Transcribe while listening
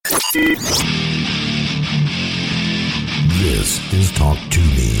This is Talk to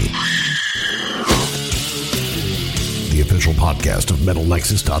Me, the official podcast of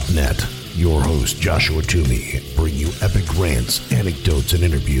MetalNexus.net. Your host, Joshua Toomey, bring you epic rants, anecdotes, and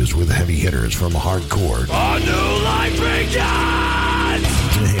interviews with heavy hitters from hardcore A new life begins!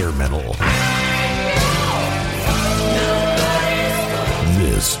 to hair metal.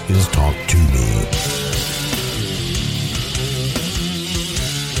 This is Talk to Me.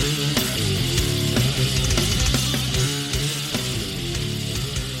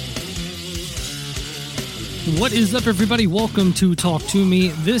 What is up, everybody? Welcome to Talk to Me.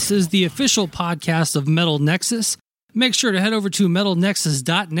 This is the official podcast of Metal Nexus. Make sure to head over to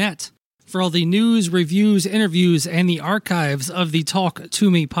MetalNexus.net for all the news, reviews, interviews, and the archives of the Talk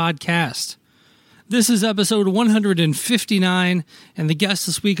to Me podcast. This is episode 159, and the guest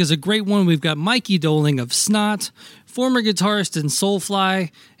this week is a great one. We've got Mikey Doling of Snot, former guitarist in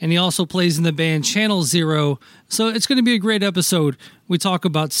Soulfly, and he also plays in the band Channel Zero. So it's going to be a great episode. We talk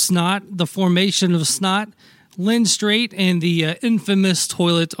about Snot, the formation of Snot, Lynn Strait, and the infamous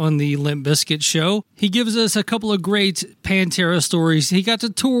toilet on the Limp Bizkit show. He gives us a couple of great Pantera stories. He got to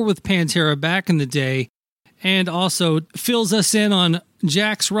tour with Pantera back in the day, and also fills us in on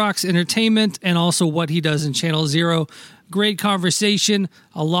Jax Rocks Entertainment and also what he does in Channel Zero. Great conversation,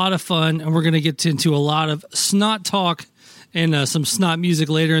 a lot of fun, and we're going to get into a lot of Snot talk and some Snot music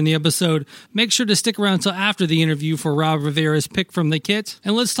later in the episode. Make sure to stick around until after the interview for Rob Rivera's pick from the kit.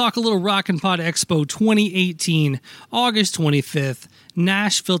 And let's talk a little Rockin' Pod Expo 2018, August 25th,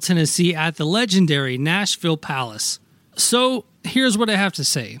 Nashville, Tennessee, at the legendary Nashville Palace. So here's what I have to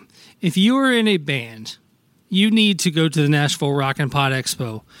say. If you are in a band, you need to go to the Nashville Rockin' Pod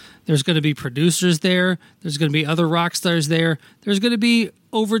Expo. There's going to be producers there. There's going to be other rock stars there. There's going to be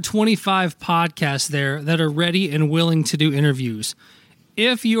over 25 podcasts there that are ready and willing to do interviews.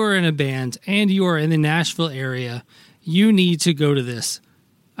 If you are in a band and you are in the Nashville area, you need to go to this.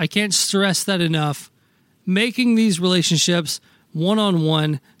 I can't stress that enough. Making these relationships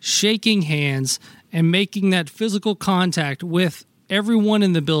one-on-one, shaking hands, and making that physical contact with everyone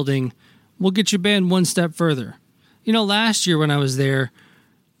in the building will get your band one step further. You know, last year when I was there,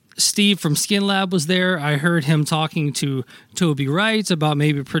 Steve from Skin Lab was there. I heard him talking to Toby Wright about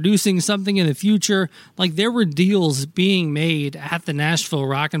maybe producing something in the future. Like, there were deals being made at the Nashville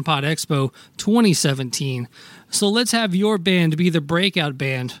Rockin' Pod Expo 2017. So let's have your band be the breakout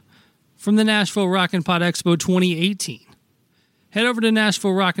band from the Nashville Rockin' Pod Expo 2018. Head over to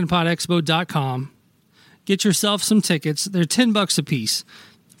NashvilleRockinPodExpo.com. Get yourself some tickets. They're $10 a piece.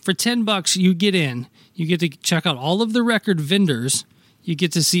 For $10, you get in. You get to check out all of the record vendors. You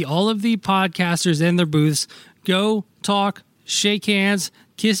get to see all of the podcasters and their booths. Go, talk, shake hands,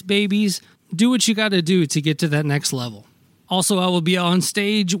 kiss babies. Do what you got to do to get to that next level. Also, I will be on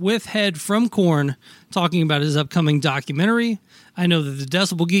stage with Head from Korn talking about his upcoming documentary. I know that the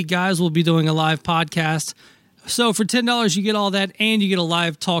Decibel Geek guys will be doing a live podcast. So for $10, you get all that, and you get a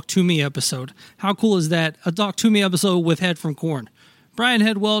live Talk to Me episode. How cool is that? A Talk to Me episode with Head from Korn. Brian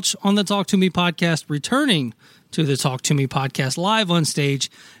Head Welch on the Talk to Me podcast, returning to the Talk to Me podcast live on stage.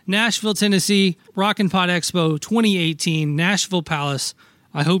 Nashville, Tennessee, Rockin' Pod Expo 2018, Nashville Palace.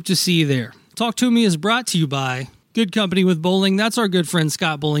 I hope to see you there. Talk to Me is brought to you by Good Company with Bowling. That's our good friend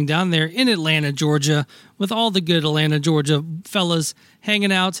Scott Bowling down there in Atlanta, Georgia, with all the good Atlanta, Georgia fellas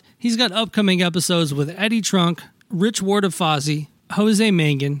hanging out. He's got upcoming episodes with Eddie Trunk, Rich Ward of Fozzy, Jose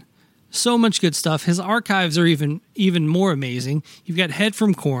Mangan. So much good stuff. His archives are even more amazing. You've got Head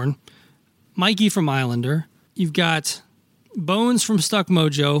from Korn, Mikey from Islander. You've got Bones from Stuck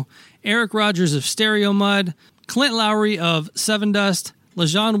Mojo, Eric Rogers of Stereo Mud, Clint Lowry of Seven Dust,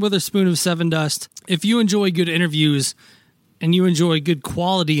 LaJean Witherspoon of Seven Dust. If you enjoy good interviews and you enjoy good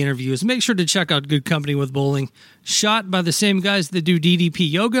quality interviews, make sure to check out Good Company with Bowling. Shot by the same guys that do DDP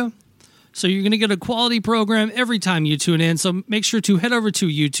Yoga. So you're going to get a quality program every time you tune in. So make sure to head over to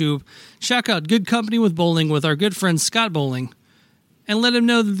YouTube, check out Good Company with Bowling with our good friend Scott Bowling, and let him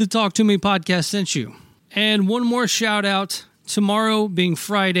know that the Talk to Me podcast sent you. And one more shout out. Tomorrow being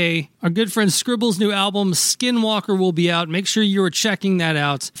Friday, our good friend Scribble's new album, Skinwalker, will be out. Make sure you are checking that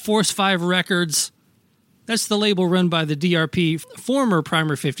out. Force 5 Records. That's the label run by the DRP, former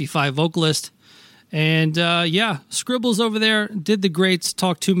Primer 55 vocalist. And Scribbles over there did the great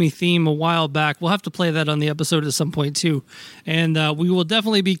Talk to Me theme a while back. We'll have to play that on the episode at some point too. And we will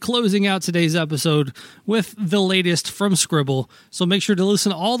definitely be closing out today's episode with the latest from Scribble. So make sure to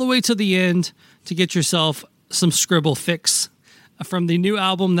listen all the way to the end to get yourself some Scribble fix from the new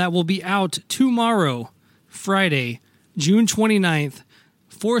album that will be out tomorrow, Friday, June 29th,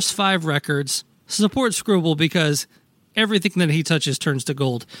 Force 5 Records. Support Scribble because everything that he touches turns to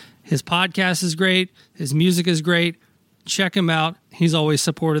gold. His podcast is great. His music is great. Check him out. He's always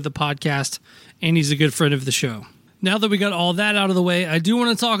supported the podcast, and he's a good friend of the show. Now that we got all that out of the way, I do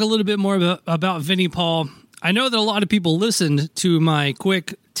want to talk a little bit more about Vinnie Paul. I know that a lot of people listened to my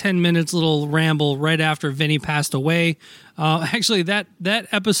quick 10 minutes little ramble right after Vinnie passed away. Actually, that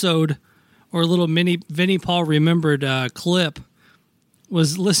episode, or little mini Vinnie Paul remembered clip,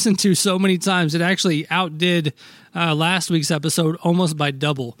 was listened to so many times it actually outdid last week's episode almost by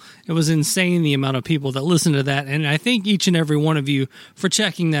double. It was insane the amount of people that listened to that, and I thank each and every one of you for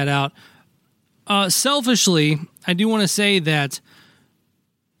checking that out. Selfishly, I do want to say that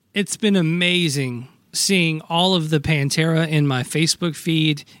it's been amazing seeing all of the Pantera in my Facebook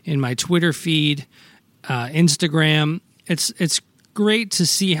feed, in my Twitter feed, Instagram. It's great to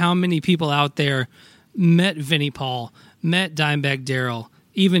see how many people out there met Vinnie Paul, met Dimebag Darrell,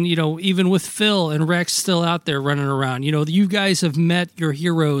 even with Phil and Rex still out there running around. You guys have met your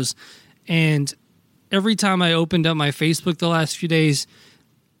heroes, and every time I opened up my Facebook the last few days,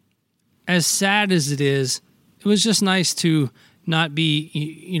 as sad as it is, it was just nice to not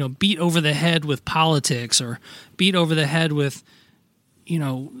be, beat over the head with politics or beat over the head with,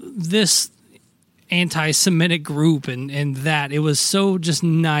 this anti-Semitic group and that. It was so just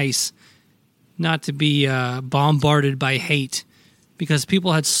nice not to be bombarded by hate, because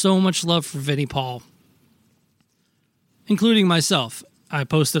people had so much love for Vinnie Paul, including myself. I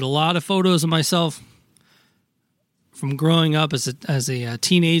posted a lot of photos of myself from growing up as a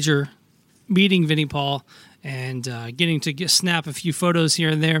teenager, meeting Vinnie Paul, and getting to snap a few photos here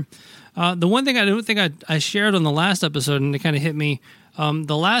and there. The one thing I don't think I shared on the last episode, and it kind of hit me,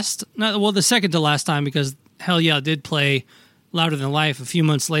 the second to last time, because Hell Yeah did play Louder Than Life a few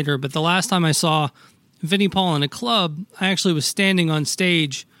months later, but the last time I saw Vinnie Paul in a club, I actually was standing on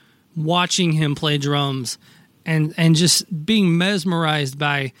stage watching him play drums and just being mesmerized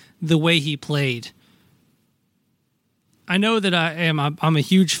by the way he played. I know that I'm a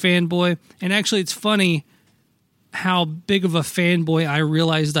huge fanboy, and actually it's funny how big of a fanboy I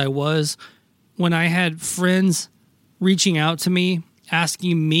realized I was when I had friends reaching out to me,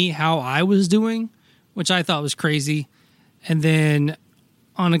 asking me how I was doing, which I thought was crazy. And then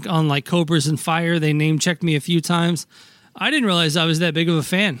on like Cobras and Fire, they name checked me a few times. I didn't realize I was that big of a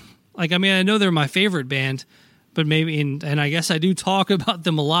fan. I know they're my favorite band, but maybe, and I guess I do talk about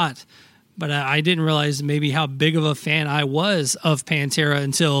them a lot, but I didn't realize maybe how big of a fan I was of Pantera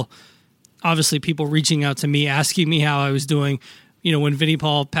until obviously people reaching out to me, asking me how I was doing. When Vinnie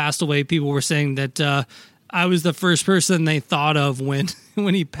Paul passed away, people were saying that I was the first person they thought of when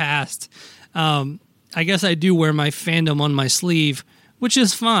he passed. I guess I do wear my fandom on my sleeve, which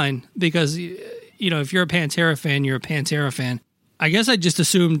is fine because, if you're a Pantera fan, you're a Pantera fan. I guess I just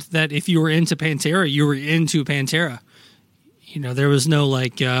assumed that if you were into Pantera, you were into Pantera. There was no I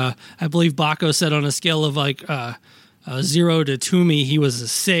believe Baco said on a scale of 0 to Toomey, he was a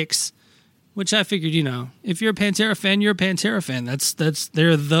 6. Which I figured, if you're a Pantera fan, you're a Pantera fan.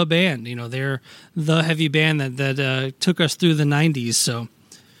 They're the band, they're the heavy band that took us through the 90s. So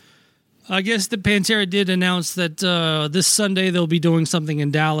I guess the Pantera did announce that this Sunday they'll be doing something in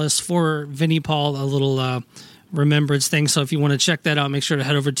Dallas for Vinnie Paul, a little remembrance thing. So if you want to check that out, make sure to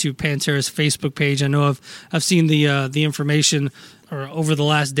head over to Pantera's Facebook page. I know I've seen the information over the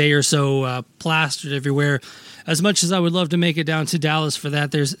last day or so plastered everywhere. As much as I would love to make it down to Dallas for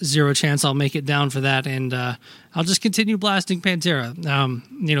that, there's zero chance I'll make it down for that, and I'll just continue blasting Pantera.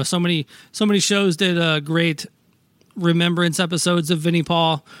 So many shows did great remembrance episodes of Vinnie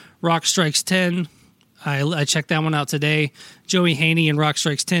Paul. Rock Strikes 10, I checked that one out today. Joey Haney and Rock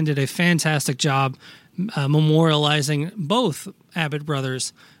Strikes 10 did a fantastic job memorializing both Abbott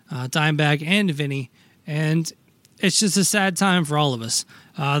brothers, Dimebag and Vinnie, and it's just a sad time for all of us.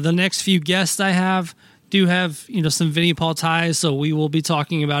 The next few guests I do have some Vinnie Paul ties, so we will be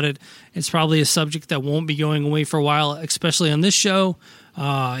talking about it. It's probably a subject that won't be going away for a while, especially on this show.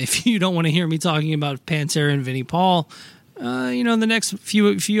 If you don't want to hear me talking about Pantera and Vinnie Paul, the next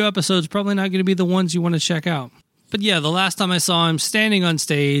few episodes probably not going to be the ones you want to check out. But yeah, the last time I saw him standing on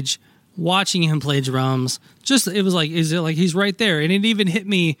stage, watching him play drums, it was like, is it like he's right there? And it even hit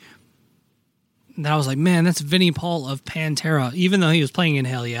me that I was like, man, that's Vinnie Paul of Pantera. Even though he was playing in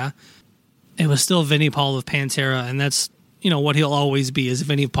Hell Yeah, it was still Vinnie Paul of Pantera, and that's, what he'll always be, is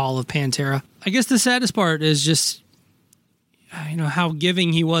Vinnie Paul of Pantera. I guess the saddest part is just, how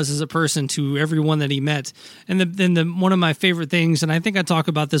giving he was as a person to everyone that he met. And the one of my favorite things, and I think I talk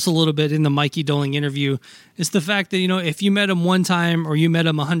about this a little bit in the Mikey Doling interview, is the fact that, if you met him one time or you met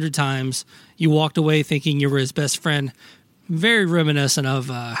him 100 times, you walked away thinking you were his best friend. Very reminiscent of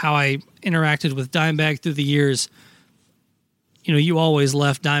how I interacted with Dimebag through the years. you always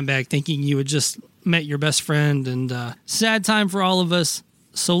left Dimebag thinking you had just met your best friend, and sad time for all of us.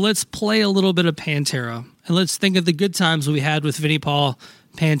 So let's play a little bit of Pantera, and let's think of the good times we had with Vinnie Paul,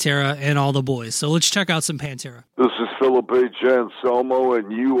 Pantera, and all the boys. So let's check out some Pantera. This is Philip H. Anselmo,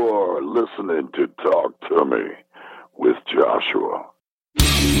 and you are listening to Talk to Me with Joshua.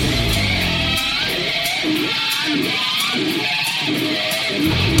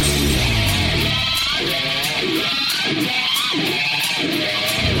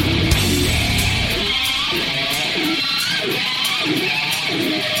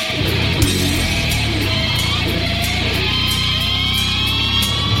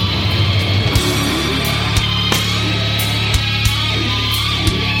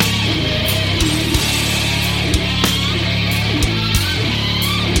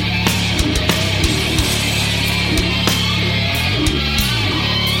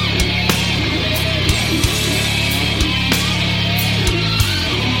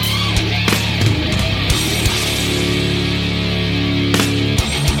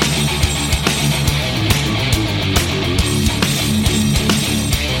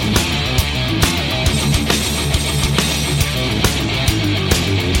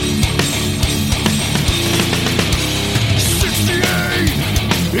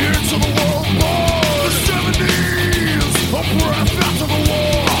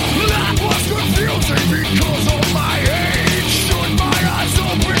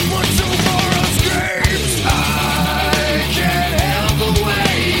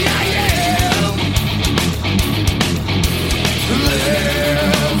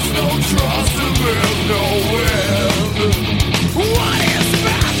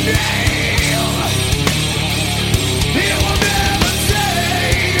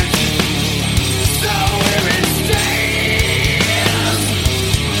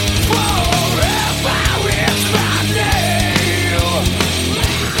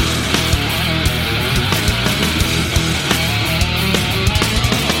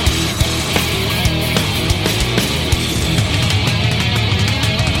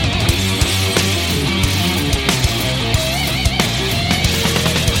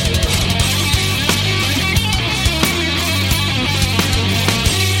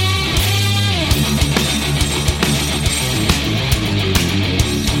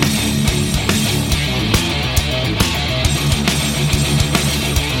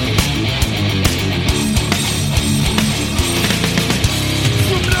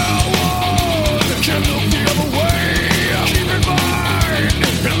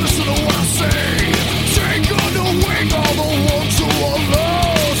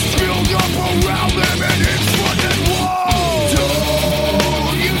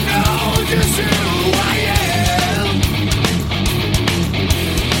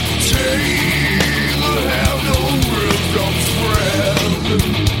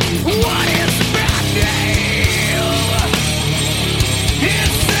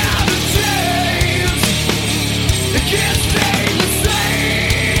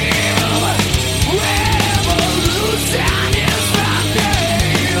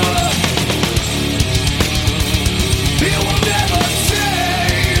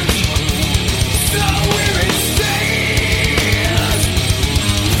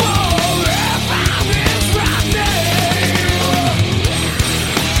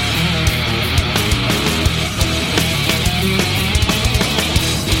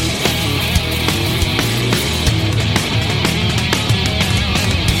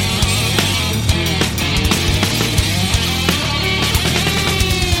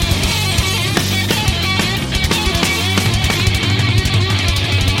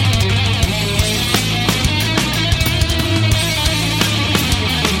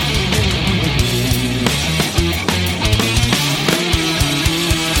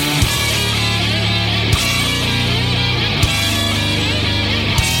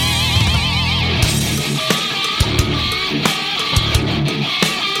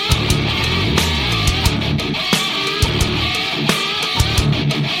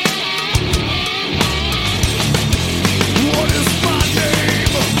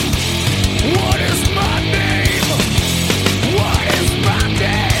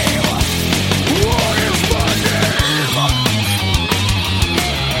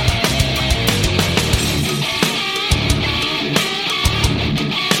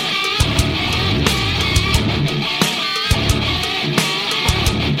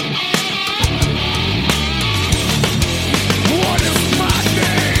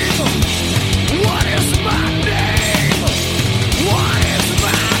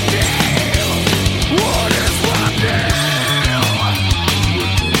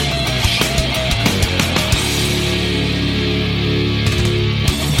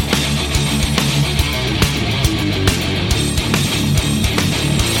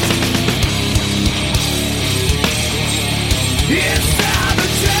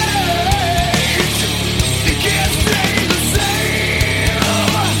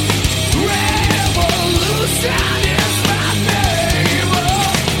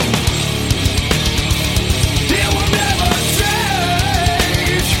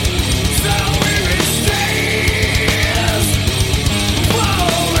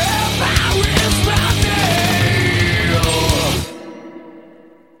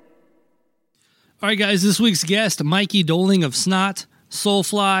 All right, guys, this week's guest, Mikey Doling of Snot,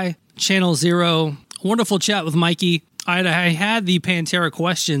 Soulfly, Channel Zero. Wonderful chat with Mikey. I had the Pantera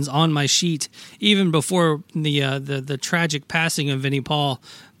questions on my sheet even before the tragic passing of Vinnie Paul.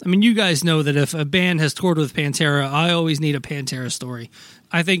 I mean, you guys know that if a band has toured with Pantera, I always need a Pantera story.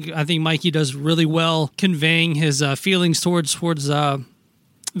 I think Mikey does really well conveying his feelings towards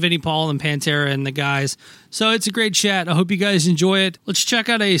Vinnie Paul and Pantera and the guys. So it's a great chat. I hope you guys enjoy it. Let's check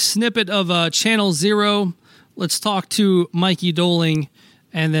out a snippet of Channel Zero. Let's talk to Mikey Doling,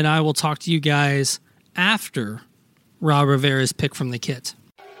 and then I will talk to you guys after Rob Rivera's pick from the kit.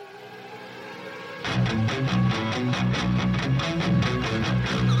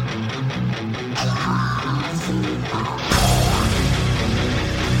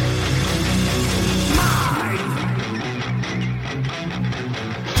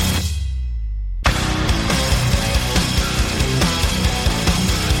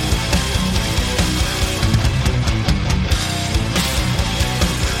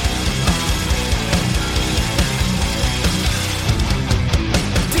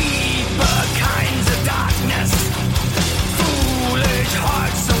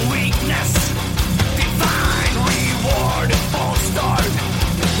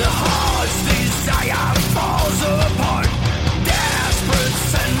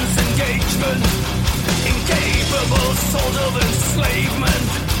 Sort of enslavement.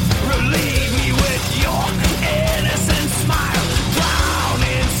 Relieve me with your innocent smile. Drown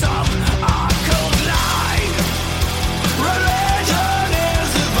in some occult lie. Religion is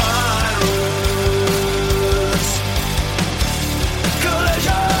the virus.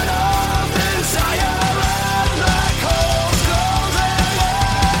 Collision of desire and black holes closing in.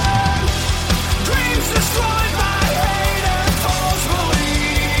 Dreams destroyed by hate and false beliefs.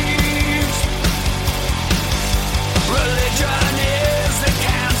 Religion is the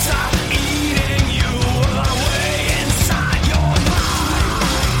cancer eating you away inside your mind.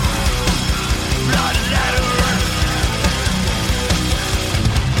 Bloodletter.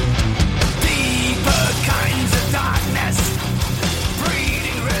 Deeper kinds of darkness,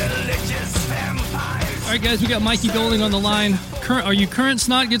 breeding religious vampires. All right, guys, we got Mikey Doling on the line. Are you current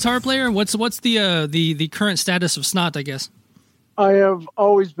Snot guitar player? What's the current status of Snot, I guess? I have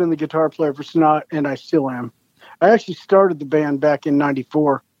always been the guitar player for Snot, and I still am. I actually started the band back in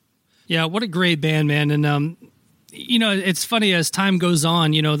 '94. Yeah, what a great band, man. And, it's funny as time goes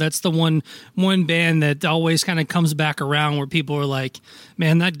on, that's the one band that always kind of comes back around where people are like,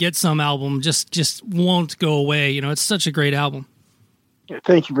 man, that Get Some album just won't go away. It's such a great album. Yeah,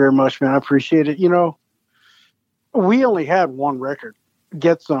 thank you very much, man. I appreciate it. We only had one record,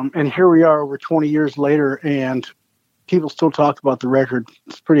 Get Some, and here we are over 20 years later, and people still talk about the record.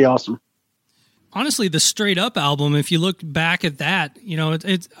 It's pretty awesome. Honestly, the Straight Up album, if you look back at that,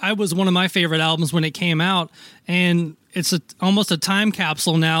 I was one of my favorite albums when it came out, and it's almost a time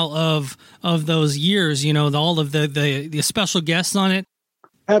capsule now of those years, all of the special guests on it.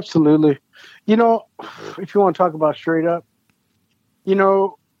 Absolutely. If you want to talk about Straight Up,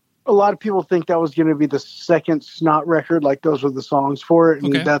 a lot of people think that was going to be the second Snot record, like those were the songs for it,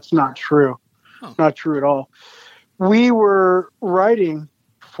 and that's not true. Oh. Not true at all. We were writing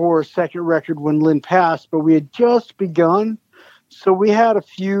for a second record when Lynn passed, but we had just begun. So we had a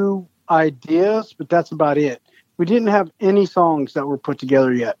few ideas, but that's about it. We didn't have any songs that were put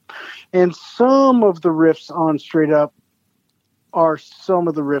together yet. And some of the riffs on Straight Up are some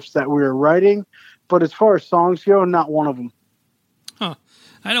of the riffs that we were writing, but as far as songs go, not one of them. Huh.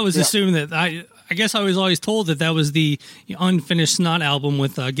 I'd always assumed that, I guess I was always told that was the unfinished Snot album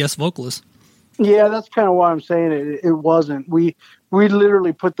with guest vocalists. Yeah, that's kind of why I'm saying it wasn't. We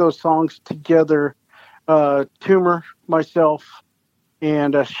literally put those songs together. Toomer, myself,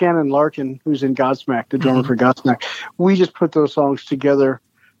 and Shannon Larkin, who's in Godsmack, the drummer for Godsmack. We just put those songs together,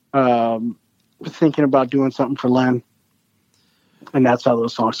 thinking about doing something for Len, and that's how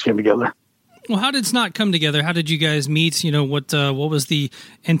those songs came together. Well, how did Snot come together? How did you guys meet? What was the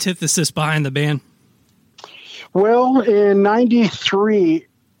antithesis behind the band? Well, in '93.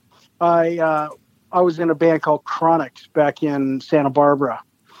 I was in a band called Chronics back in Santa Barbara,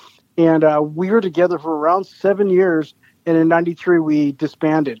 and we were together for around 7 years, and in '93 we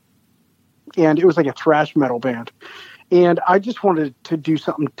disbanded, and it was like a thrash metal band, and I just wanted to do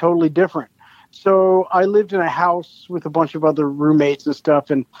something totally different. So I lived in a house with a bunch of other roommates and stuff,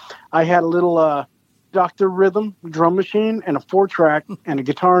 and I had a little Dr. Rhythm drum machine and a 4-track and a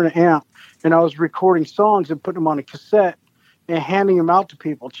guitar and an amp, and I was recording songs and putting them on a cassette and handing them out to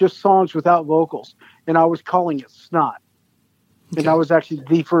people, just songs without vocals. And I was calling it Snot. Okay. And I was actually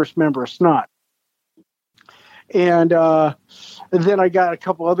the first member of Snot. And then I got a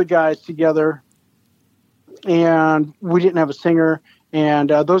couple other guys together and we didn't have a singer. And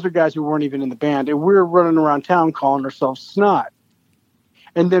those are guys who weren't even in the band. And we were running around town calling ourselves Snot.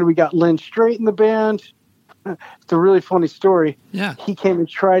 And then we got Lynn Straight in the band. It's a really funny story. Yeah. He came and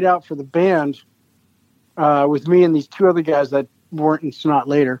tried out for the band with me and these two other guys that weren't in Snot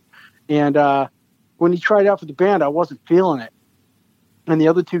later. And when he tried out for the band, I wasn't feeling it. And the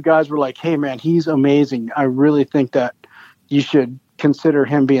other two guys were like, hey, man, he's amazing. I really think that you should consider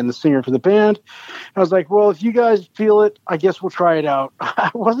him being the singer for the band. I was like, well, if you guys feel it, I guess we'll try it out.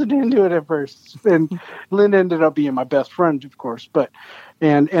 I wasn't into it at first. And Lynn ended up being my best friend, of course, but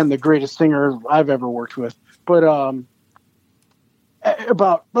and the greatest singer I've ever worked with. But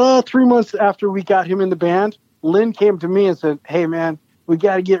about 3 months after we got him in the band, Lynn came to me and said, hey, man, we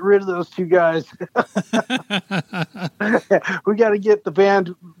got to get rid of those two guys. We got to get the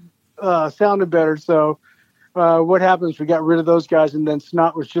band sounding better. So what happens? We got rid of those guys, and then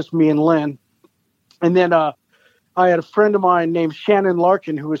Snot was just me and Lynn. And then I had a friend of mine named Shannon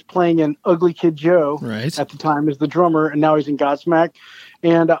Larkin who was playing in Ugly Kid Joe at the time as the drummer, and now he's in Godsmack.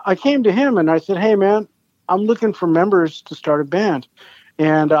 And I came to him and I said, hey, man, I'm looking for members to start a band.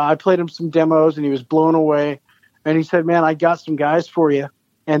 And I played him some demos, and he was blown away. And he said, man, I got some guys for you.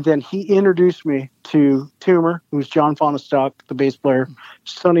 And then he introduced me to Toomer, who's John Fonestock, the bass player,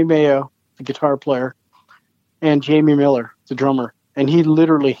 Sonny Mayo, the guitar player, and Jamie Miller, the drummer. And he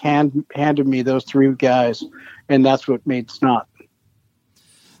literally handed me those three guys, and that's what made Snot.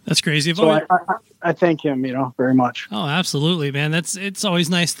 That's crazy. So I thank him, very much. Oh, absolutely, man. It's always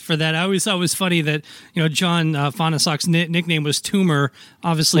nice for that. I always thought it was funny that, John Fonestock's nickname was Toomer.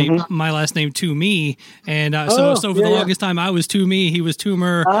 Obviously, my last name Toomey. And so for the longest time, I was Toomey. He was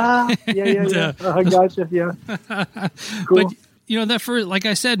Toomer. I gotcha, yeah. Cool. But, that for, like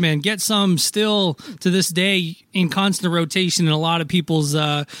I said, man, Get Some still to this day in constant rotation in a lot of people's,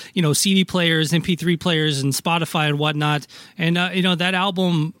 CD players, MP3 players, and Spotify and whatnot. And, that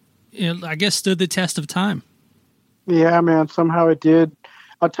album, I guess, stood the test of time. Yeah, man, somehow it did.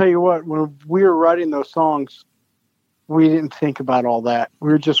 I'll tell you what, when we were writing those songs, we didn't think about all that. We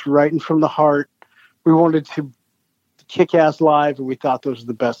were just writing from the heart. We wanted to kick ass live, and we thought those were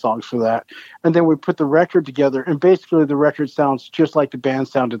the best songs for that. And then we put the record together, and basically the record sounds just like the band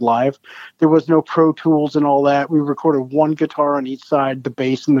sounded live. There was no Pro Tools and all that. We recorded one guitar on each side, the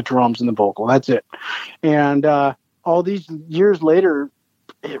bass and the drums and the vocal. That's it. And all these years later,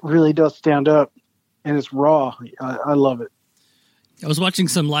 it really does stand up, and it's raw. I love it. I was watching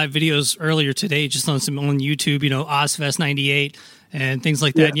some live videos earlier today, just on YouTube, Ozfest 98 and things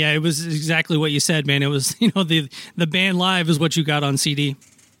like that. Yeah, it was exactly what you said, man. It was, the band live is what you got on CD.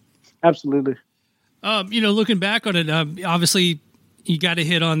 Absolutely. Looking back on it, obviously you got to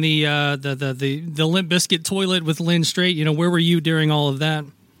hit on the Limp Bizkit Toilet with Lynn Straight. Where were you during all of that?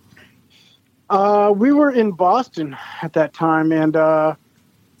 We were in Boston at that time, and I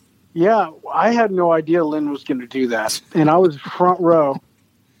had no idea Lynn was going to do that. And I was front row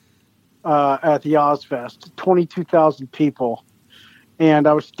at the Ozfest, 22,000 people. And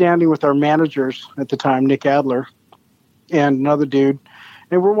I was standing with our managers at the time, Nick Adler and another dude.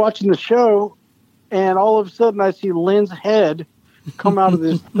 And we're watching the show, and all of a sudden I see Lynn's head come out of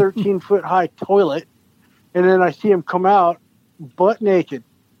this 13-foot high toilet. And then I see him come out butt naked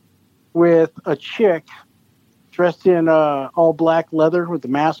with a chick dressed in all black leather with the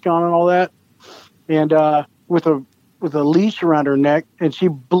mask on and all that, and with a leash around her neck, and she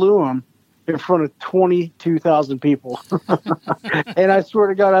blew him in front of 22,000 people. And I swear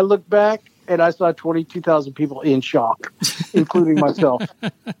to God, I looked back and I saw 22,000 people in shock, including myself.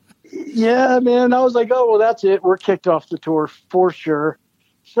 Yeah, man. I was like, oh, well, that's it. We're kicked off the tour for sure.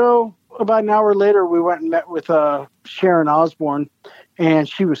 So about an hour later, we went and met with Sharon Osbourne. And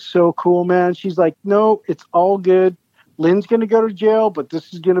she was so cool, man. She's like, no, it's all good. Lynn's going to go to jail, but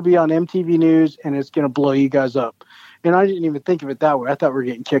this is going to be on MTV News, and it's going to blow you guys up. And I didn't even think of it that way. I thought we were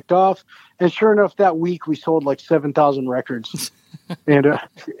getting kicked off. And sure enough, that week we sold like 7,000 records. And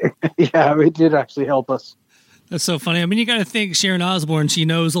it did actually help us. That's so funny. I mean, you got to think Sharon Osbourne, she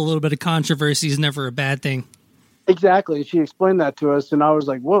knows a little bit of controversy is never a bad thing. Exactly. She explained that to us, and I was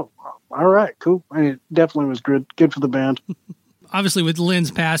like, whoa, all right, cool. And it definitely was good for the band. Obviously, with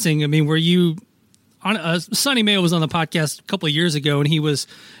Lynn's passing, I mean, were you on? Sonny Mayo was on the podcast a couple of years ago, and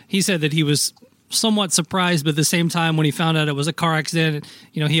he said that he was somewhat surprised, but at the same time, when he found out it was a car accident,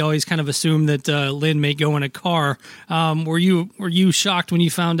 he always kind of assumed that Lynn may go in a car. Were you shocked when you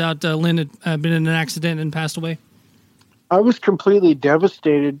found out Lynn had been in an accident and passed away? I was completely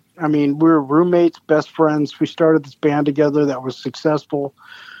devastated. I mean, we were roommates, best friends. We started this band together that was successful.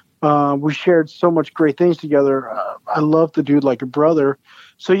 We shared so much great things together. I loved the dude like a brother.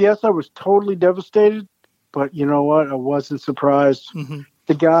 So yes, I was totally devastated. but you know what? I wasn't surprised. Mm-hmm.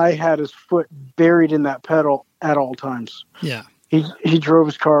 The guy had his foot buried in that pedal at all times. Yeah. He drove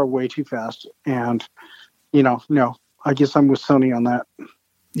his car way too fast. And, no, I guess I'm with Sonny on that.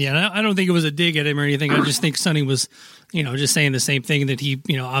 Yeah, I don't think it was a dig at him or anything. I just think Sonny was, just saying the same thing, that he,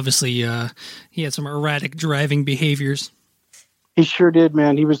 obviously he had some erratic driving behaviors. He sure did,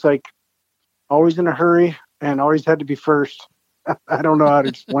 man. He was like always in a hurry and always had to be first. I don't know how to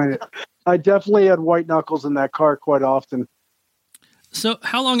explain it. I definitely had white knuckles in that car quite often. So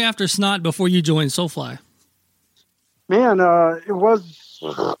how long after Snot before you joined Soulfly? Man, it was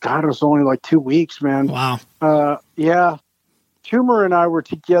only like 2 weeks, man. Wow. Yeah. Tumor and I were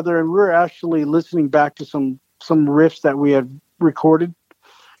together, and we were actually listening back to some riffs that we had recorded.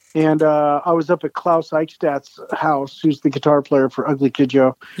 And I was up at Klaus Eichstadt's house, who's the guitar player for Ugly Kid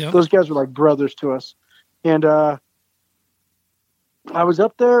Joe. Yep. Those guys were like brothers to us. And I was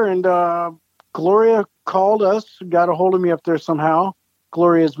up there, and Gloria called us, got a hold of me up there somehow.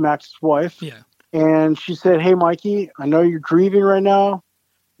 Gloria's Max's wife. Yeah. And she said, "Hey, Mikey, I know you're grieving right now.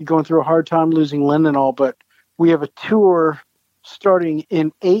 You're going through a hard time losing Lynn and all, but we have a tour starting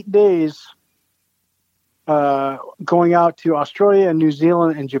in 8 days, going out to Australia and New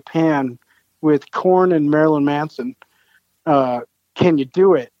Zealand and Japan with Korn and Marilyn Manson. Can you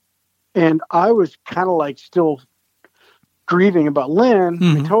do it?" And I was kind of like still grieving about Lynn,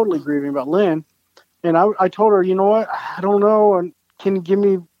 Mm-hmm. totally grieving about Lynn. And I told her, you know what? I don't know. And can you give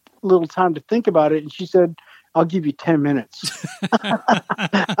me a little time to think about it? And she said, "I'll give you 10 minutes.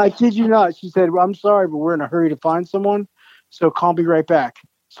 I kid you not. She said, "I'm sorry, but we're in a hurry to find someone. So call me right back."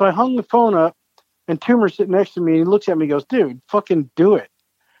 So I hung the phone up, and Tumor's sitting next to me, and he looks at me and goes, "Dude, fucking do it."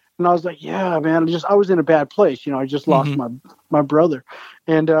 And I was like, "Yeah, man, I was in a bad place. I just lost my brother."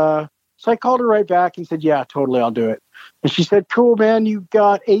 And so I called her right back and said, "Yeah, totally, I'll do it." And she said, "Cool, man, you've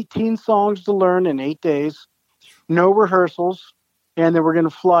got 18 songs to learn in 8 days, no rehearsals, and then we're going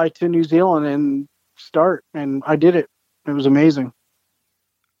to fly to New Zealand and start." And I did it. It was amazing.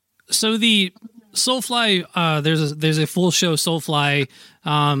 So the Soulfly, there's a full show Soulfly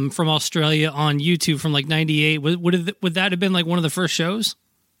from Australia on YouTube from like '98. Would that have been like one of the first shows?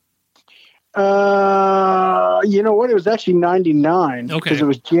 You know what? It was actually 99. Okay. Because it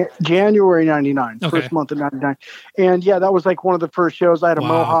was January 99, Okay. first month of 99. And yeah, that was like one of the first shows. I had a Wow.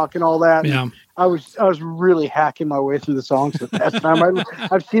 mohawk and all that. Yeah. And I was really hacking my way through the songs at that time.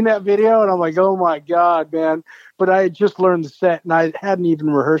 I've seen that video and I'm like, oh my God, man. But I had just learned the set and I hadn't even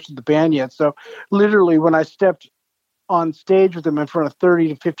rehearsed with the band yet. So literally when I stepped on stage with them in front of 30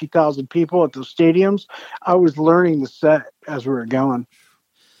 to 50,000 people at those stadiums, I was learning the set as we were going.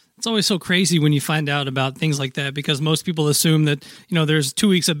 It's always so crazy when you find out about things like that, because most people assume that, there's 2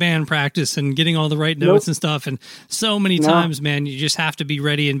 weeks of band practice and getting all the right notes and stuff. And so many times, man, you just have to be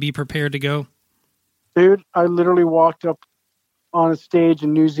ready and be prepared to go. Dude, I literally walked up on a stage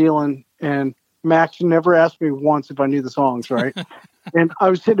in New Zealand and Max never asked me once if I knew the songs, right? And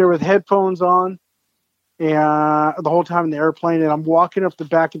I was sitting there with headphones on and the whole time in the airplane, and I'm walking up the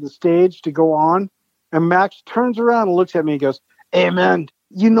back of the stage to go on, and Max turns around and looks at me and goes, "Hey, man,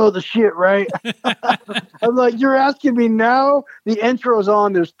 you know the shit, right?" I'm like, "You're asking me now? The intro's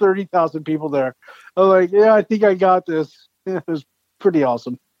on. There's 30,000 people there." I'm like, "Yeah, I think I got this." It was pretty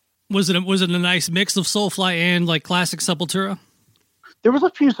awesome. Was it a nice mix of Soulfly and like classic Sepultura? There was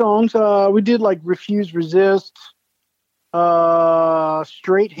a few songs. We did like Refuse, Resist,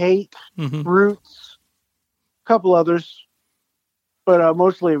 Straight Hate, Roots, a couple others. But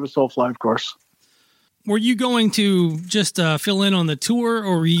mostly it was Soulfly, of course. Were you going to just fill in on the tour,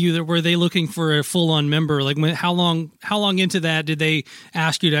 or were they looking for a full-on member? Like how long into that did they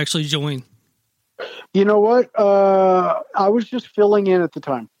ask you to actually join? You know what? I was just filling in at the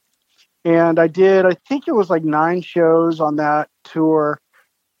time. And I think it was like 9 shows on that tour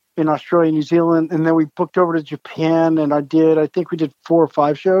in Australia, New Zealand. And then we booked over to Japan, and I think we did 4 or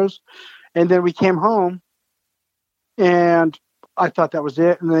 5 shows. And then we came home, and I thought that was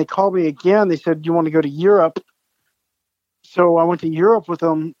it. And then they called me again. They said, "Do you want to go to Europe?" So I went to Europe with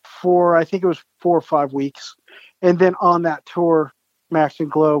them for, I think it was 4 or 5 weeks. And then on that tour, Max and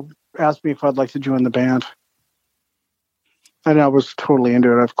Globe asked me if I'd like to join the band. And I was totally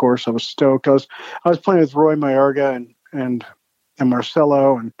into it, of course. I was stoked. I was playing with Roy Mayorga and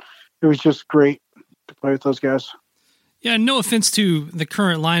Marcelo, and it was just great to play with those guys. Yeah, no offense to the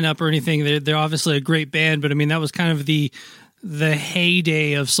current lineup or anything. They're obviously a great band, but I mean, that was kind of the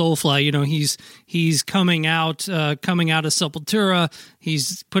heyday of Soulfly. He's coming out of Sepultura.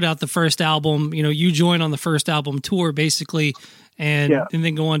 He's put out the first album. You join on the first album tour, basically. and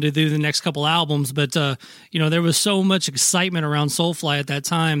then go on to do the next couple albums. But there was so much excitement around Soulfly at that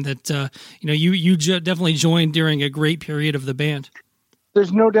time that you definitely joined during a great period of the band.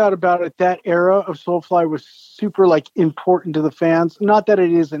 There's no doubt about it. That era of Soulfly was super important to the fans. Not that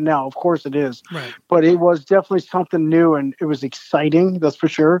it isn't now, of course it is, right? But it was definitely something new, and it was exciting. That's for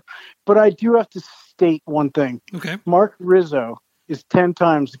sure. But I do have to state one thing. Okay, Mark Rizzo is 10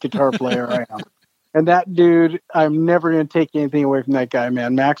 times the guitar player I am, and that dude, I'm never going to take anything away from that guy,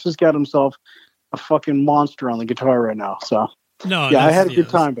 man. Max has got himself a fucking monster on the guitar right now. So I had a good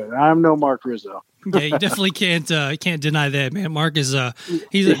time, but I'm no Mark Rizzo. Yeah, you definitely can't deny that, man. Mark is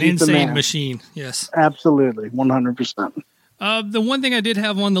he's an insane machine. Yes, absolutely, 100%. The one thing I did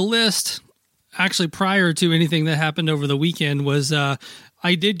have on the list, actually prior to anything that happened over the weekend, was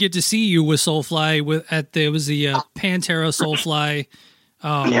I did get to see you with Soulfly at the Pantera Soulfly,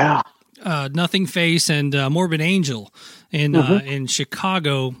 Nothing Face and Morbid Angel in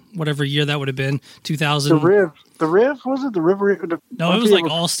Chicago, whatever year that would have been, 2000. The Riv, was it the River? No, it was like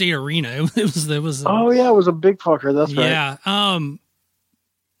Allstate Arena. It was. Oh yeah, it was a big fucker. That's right. Yeah.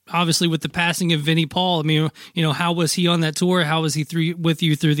 Obviously, with the passing of Vinnie Paul, I mean, how was he on that tour? How was he with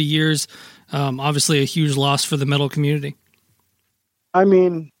you through the years? Obviously, a huge loss for the metal community. I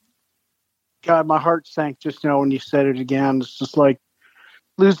mean, God, my heart sank just now when you said it again. It's just like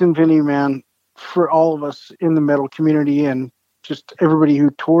losing Vinnie, man, for all of us in the metal community and just everybody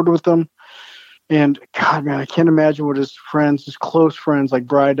who toured with them. And God, man, I can't imagine what his close friends like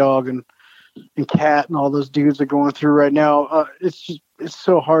Brydog and Cat and all those dudes are going through right now. It's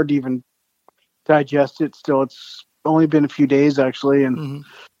so hard to even digest it still. It's only been a few days actually. And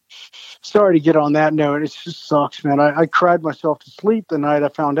sorry to get on that note. It just sucks, man. I cried myself to sleep the night I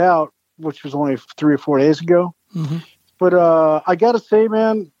found out, which was only 3 or 4 days ago. Mm-hmm. But I got to say,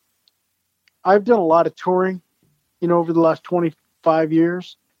 man, I've done a lot of touring, over the last 25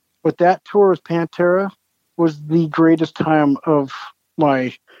 years. But that tour with Pantera was the greatest time of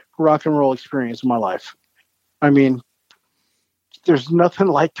my rock and roll experience in my life. I mean, there's nothing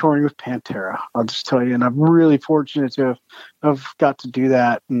like touring with Pantera, I'll just tell you. And I'm really fortunate to have got to do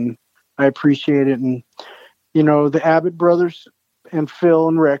that. And I appreciate it. And, the Abbott brothers and Phil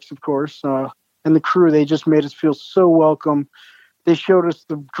and Rex, of course, and the crew, they just made us feel so welcome. They showed us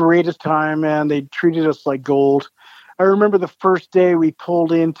the greatest time, man. They treated us like gold. I remember the first day we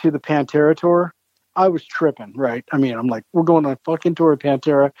pulled into the Pantera tour, I was tripping, right? I mean, I'm like, we're going on a fucking tour of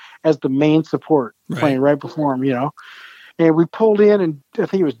Pantera as the main support, playing right before them, And we pulled in, and I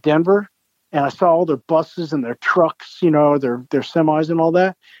think it was Denver, and I saw all their buses and their trucks, their semis and all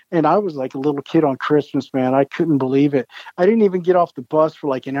that. And I was like a little kid on Christmas, man. I couldn't believe it. I didn't even get off the bus for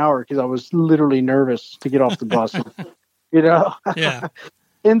like an hour because I was literally nervous to get off the bus, Yeah.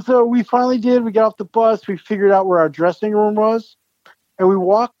 And so we finally did. We got off the bus. We figured out where our dressing room was. And we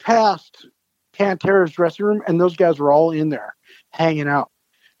walked past Pantera's dressing room, and those guys were all in there hanging out.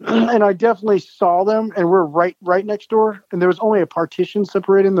 And I definitely saw them, and we're right next door. And there was only a partition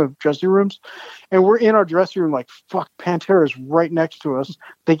separating the dressing rooms. And we're in our dressing room like, fuck, Pantera's right next to us.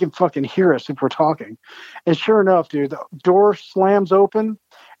 They can fucking hear us if we're talking. And sure enough, dude, the door slams open,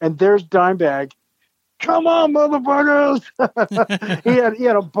 and there's Dimebag. Come on, motherfuckers. he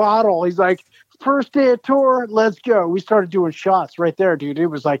had a bottle. He's like, first day of tour, let's go. We started doing shots right there, dude. It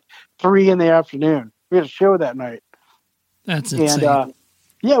was like 3 p.m. We had a show that night. That's insane. And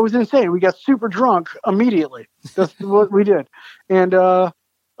it was insane. We got super drunk immediately. That's what we did. And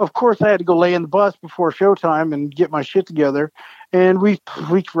of course, I had to go lay in the bus before showtime and get my shit together. And we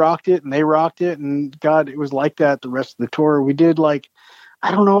rocked it, and they rocked it. And God, it was like that the rest of the tour. We did like, I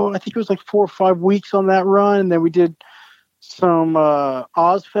don't know, I think it was like 4 or 5 weeks on that run. And then we did some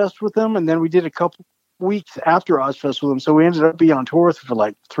Ozfest with them. And then we did a couple weeks after Ozfest with them. So we ended up being on tour with them for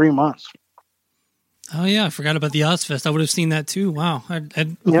like 3 months. Oh, yeah. I forgot about the Ozfest. I would have seen that too. Wow.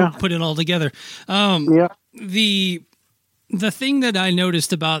 I'd put it all together. The thing that I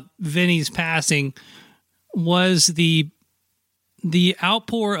noticed about Vinny's passing was the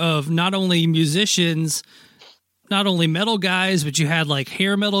outpour of not only musicians, not only metal guys, but you had like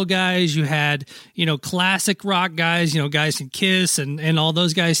hair metal guys, you had, classic rock guys, guys in Kiss and all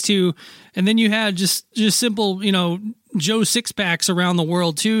those guys too. And then you had just simple, Joe Sixpacks around the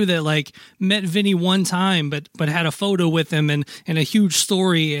world too, that like met Vinny one time, but had a photo with him and a huge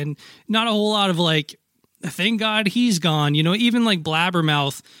story, and not a whole lot of like, thank God he's gone. Even like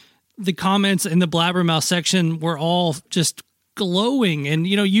Blabbermouth, the comments in the Blabbermouth section were all just glowing, and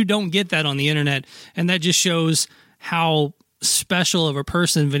you don't get that on the internet, and that just shows how special of a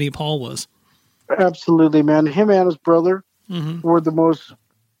person Vinnie Paul was. Absolutely, man. Him and his brother were the most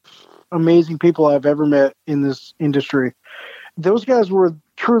amazing people I've ever met in this industry. those guys were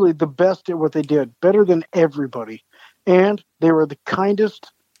truly the best at what they did, better than everybody. And they were the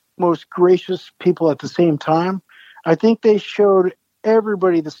kindest, most gracious people at the same time. I think they showed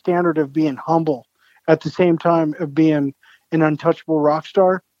everybody the standard of being humble at the same time of being an untouchable rock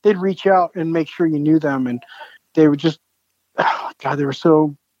star. They'd reach out and make sure you knew them. And they were just, oh, God, they were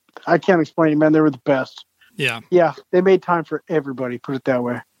so, I can't explain it, man. They were the best. Yeah. Yeah. They made time for everybody, put it that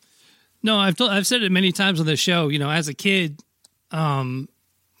way. No, I've said it many times on the show, you know, as a kid, you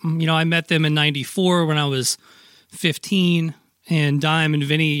know, I met them in 94 when I was 15, and Dime and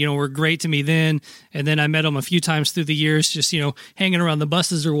Vinny, you know, were great to me then. And then I met them a few times through the years, just, you know, hanging around the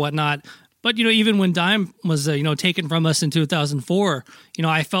buses or whatnot. But, you know, even when Dime was, you know, taken from us in 2004, you know,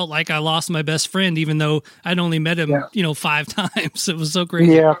 I felt like I lost my best friend, even though I'd only met him, you know, 5 times. It was so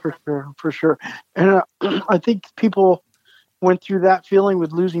crazy. Yeah, for sure. And I think people went through that feeling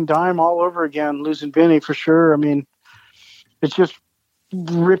with losing Dime all over again, losing Vinny for sure. I mean, it's just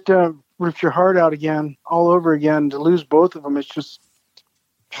ripped your heart out again, all over again. To lose both of them, it's just,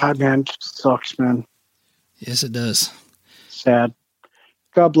 God, man, it just sucks, man. Yes, it does. Sad.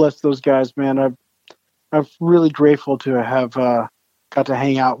 God bless those guys, man. I'm really grateful to have got to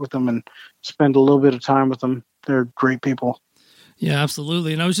hang out with them and spend a little bit of time with them. They're great people. Yeah,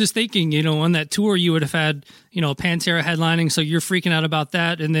 absolutely. And I was just thinking, you know, on that tour, you would have had, you know, Pantera headlining, so you're freaking out about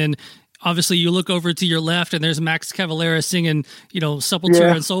that. And then obviously you look over to your left and there's Max Cavalera singing, you know,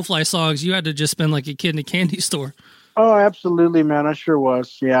 Sepultura and Soulfly songs. You had to just been like a kid in a candy store. Oh, absolutely, man. I sure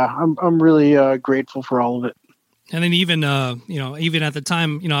was. Yeah, I'm really grateful for all of it. And then even, you know, even at the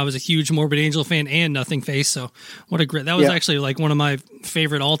time, you know, I was a huge Morbid Angel fan and Nothing Face. So what a great, that was actually like one of my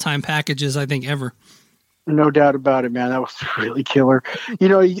favorite all-time packages, I think, ever. No doubt about it, man. That was really killer. You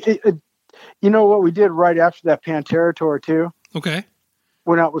know, you know what we did right after that Pantera tour too? Okay.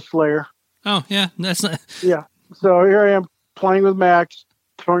 Went out with Slayer. Oh yeah, that's not. Yeah. So here I am playing with Max,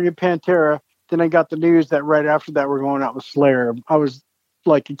 touring at Pantera. Then I got the news that right after that we're going out with Slayer. I was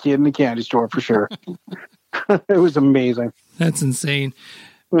like a kid in a candy store for sure. It was amazing. That's insane,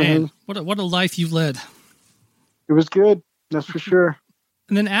 man. What a life you led. It was good. That's for sure.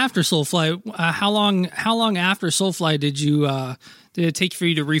 And then after Soulfly, how long after Soulfly did it take for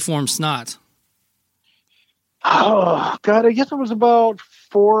you to reform Snot? Oh God, I guess it was about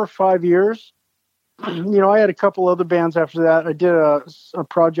 4 or 5 years. You know, I had a couple other bands after that. I did a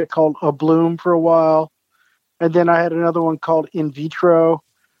project called A Bloom for a while, and then I had another one called In Vitro.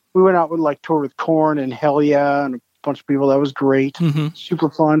 We went out with like tour with Korn and Hell Yeah and a bunch of people. That was great, super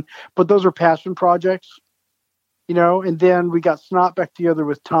fun. But those are passion projects. You know, and then we got Snot back together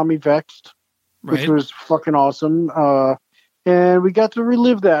with Tommy Vexed, which was fucking awesome. And we got to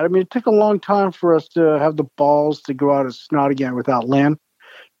relive that. I mean, it took a long time for us to have the balls to go out as Snot again without Lynn.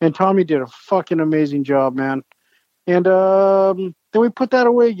 And Tommy did a fucking amazing job, man. And then we put that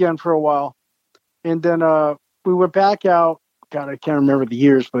away again for a while. And then we went back out. God, I can't remember the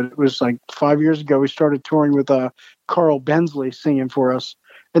years, but it was like 5 years ago. We started touring with Carl Bensley singing for us.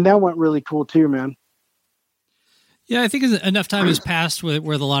 And that went really cool too, man. Yeah, I think enough time has passed where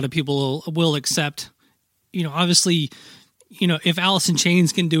a lot of people will accept, you know, obviously, you know, if Alice in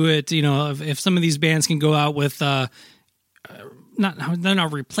Chains can do it, you know, if some of these bands can go out with, they're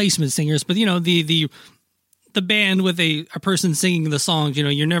not replacement singers, but, you know, the band with a person singing the songs, you know,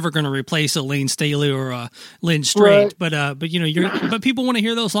 you're never going to replace a Lane Staley or a Lynn Strait, but you know, but people want to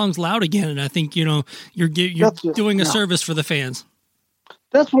hear those songs loud again. And I think, you know, you're doing a service for the fans.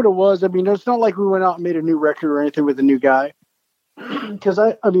 That's what it was. I mean, it's not like we went out and made a new record or anything with a new guy. Because,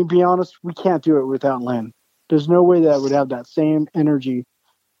 I mean, be honest, we can't do it without Len. There's no way that would have that same energy.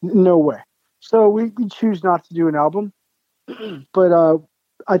 No way. So we choose not to do an album. But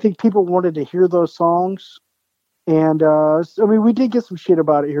I think people wanted to hear those songs. And, I mean, we did get some shit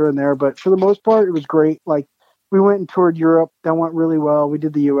about it here and there. But for the most part, it was great. Like, we went and toured Europe. That went really well. We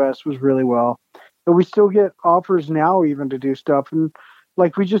did the U.S. was really well. But we still get offers now even to do stuff. And,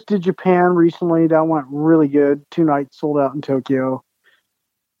 like, we just did Japan recently. That went really good. 2 nights sold out in Tokyo.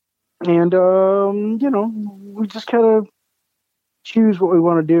 And, you know, we just kind of choose what we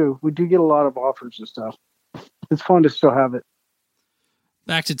want to do. We do get a lot of offers and stuff. It's fun to still have it.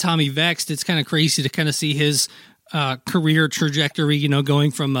 Back to Tommy Vexed, it's kind of crazy to kind of see his career trajectory, you know,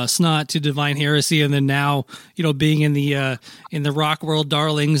 going from Snot to Divine Heresy, and then now, you know, being in the rock world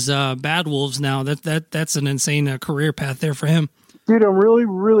darlings, Bad Wolves now. That's an insane career path there for him. Dude, I'm really,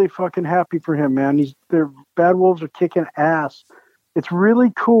 really fucking happy for him, man. Their Bad Wolves are kicking ass. It's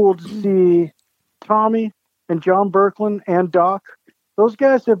really cool to see Tommy and John Berkland and Doc. Those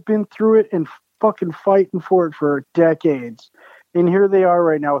guys have been through it and fucking fighting for it for decades. And here they are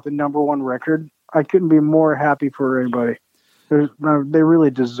right now with the #1 record. I couldn't be more happy for anybody. They really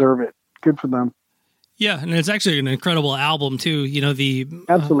deserve it. Good for them. Yeah, and it's actually an incredible album too. You know,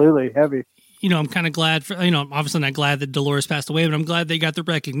 Absolutely heavy. You know, I'm kind of glad for, you know, obviously not glad that Dolores passed away, but I'm glad they got the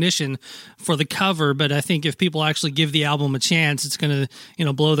recognition for the cover. But I think if people actually give the album a chance, it's going to, you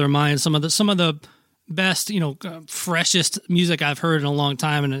know, blow their mind. Some of the best, you know, freshest music I've heard in a long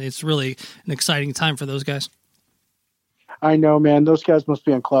time. And it's really an exciting time for those guys. I know, man. Those guys must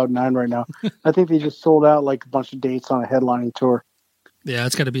be on cloud nine right now. I think they just sold out like a bunch of dates on a headlining tour. Yeah,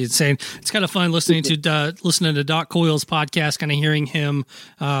 it's got to be insane. It's kind of fun listening to Doc Coyle's podcast, kind of hearing him.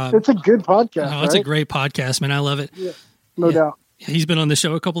 It's a good podcast. Oh, it's a great podcast, man. I love it. Yeah, no doubt. He's been on the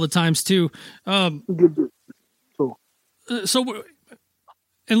show a couple of times too. Good. Cool. So,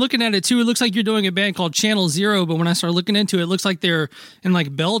 and looking at it too, it looks like you're doing a band called Channel Zero. But when I started looking into it, it looks like they're in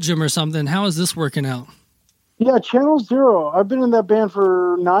like Belgium or something. How is this working out? Yeah, Channel Zero. I've been in that band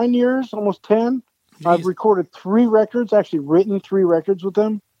for 9 years, almost 10. I've recorded 3 records, actually written 3 records with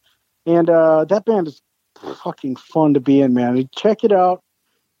them. And that band is fucking fun to be in, man. Check it out.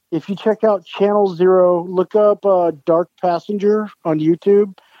 If you check out Channel Zero, look up Dark Passenger on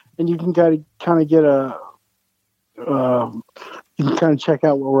YouTube, and you can kind of get you can kind of check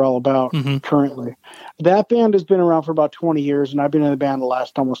out what we're all about currently. That band has been around for about 20 years, and I've been in the band the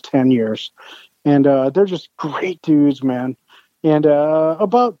last almost 10 years. And they're just great dudes, man. And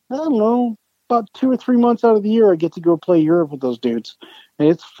about 2 or 3 months out of the year, I get to go play Europe with those dudes. And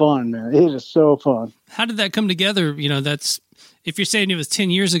it's fun, man. It is so fun. How did that come together? You know, that's, if you're saying it was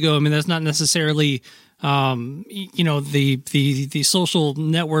 10 years ago, I mean, that's not necessarily, you know, the social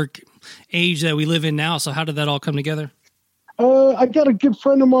network age that we live in now. So how did that all come together? I got a good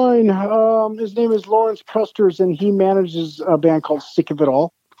friend of mine. His name is Lawrence Custers, and he manages a band called Sick of It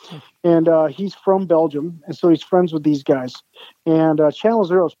All. And he's from Belgium, and so he's friends with these guys. And Channel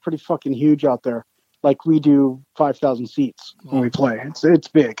Zero is pretty fucking huge out there. Like, we do 5,000 seats when we play. It's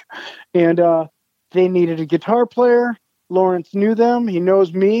big. And they needed a guitar player. Lawrence knew them. He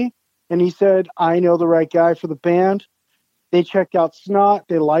knows me. And he said, I know the right guy for the band. They checked out Snot.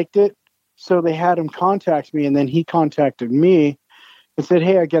 They liked it. So they had him contact me, and then he contacted me and said,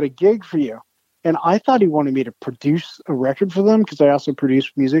 hey, I got a gig for you. And I thought he wanted me to produce a record for them because I also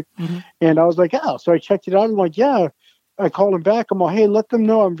produce music. And I was like, oh. So I checked it out. I'm like, yeah. I called him back. I'm like, hey, let them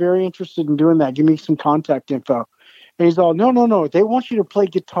know I'm very interested in doing that. Give me some contact info. And he's all, no. They want you to play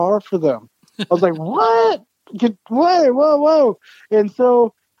guitar for them. I was like, what? Whoa. And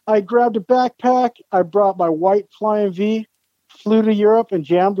so I grabbed a backpack. I brought my white Flying V, flew to Europe and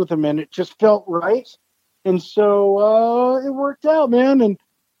jammed with him. And it just felt right. And so it worked out, man.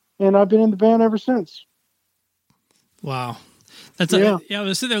 And I've been in the band ever since. Wow. That's I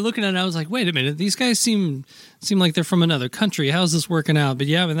was sitting there looking at it, I was like, wait a minute, these guys seem like they're from another country. How's this working out? But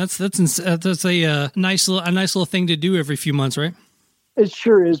yeah, I mean, that's a nice little thing to do every few months, right? It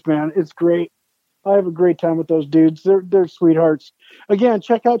sure is, man. It's great. I have a great time with those dudes. They're sweethearts. Again,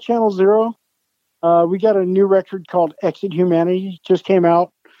 check out Channel Zero. We got a new record called Exit Humanity, just came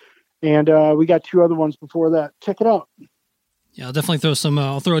out, and we got 2 other ones before that. Check it out. Yeah, I'll definitely throw some.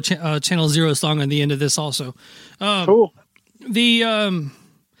 I'll throw a Channel Zero song on the end of this also. Cool. And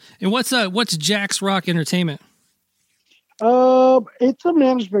what's Jack's Rock Entertainment? It's a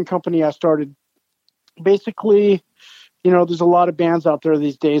management company I started. Basically, you know, there's a lot of bands out there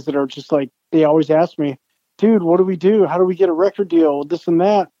these days that are just like, they always ask me, dude, what do we do? How do we get a record deal? This and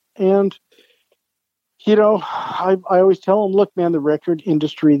that. And, you know, I always tell them, look, man, the record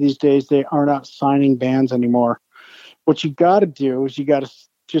industry these days, they are not signing bands anymore. What you got to do is you got to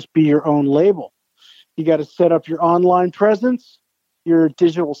just be your own label. You got to set up your online presence, your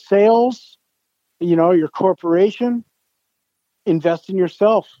digital sales, you know, your corporation, invest in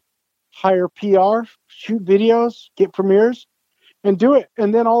yourself, hire PR, shoot videos, get premieres, and do it.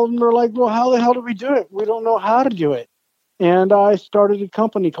 And then all of them are like, well, how the hell do we do it? We don't know how to do it. And I started a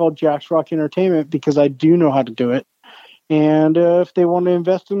company called Jack's Rock Entertainment because I do know how to do it. And if they want to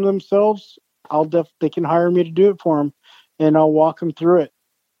invest in themselves, they can hire me to do it for them, and I'll walk them through it.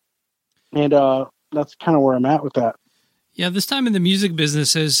 And that's kind of where I'm at with that. Yeah, this time in the music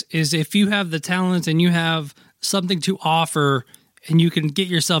business is if you have the talent and you have something to offer and you can get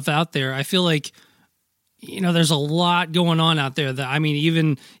yourself out there, I feel like, you know, there's a lot going on out there that, I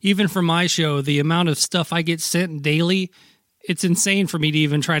mean, even for my show, the amount of stuff I get sent daily, it's insane for me to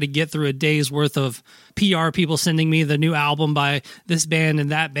even try to get through a day's worth of PR people sending me the new album by this band and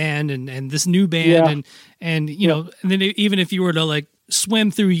that band and this new band. And you know, and then even if you were to like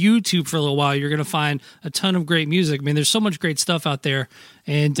swim through YouTube for a little while, you're going to find a ton of great music. I mean, there's so much great stuff out there.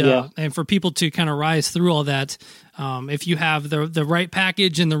 And for people to kind of rise through all that, if you have the right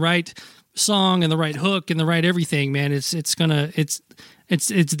package and the right song and the right hook and the right everything, man, it's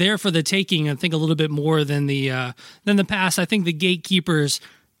there for the taking. I think a little bit more than the past. I think the gatekeepers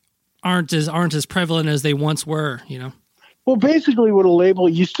aren't as prevalent as they once were, you know. Well, basically what a label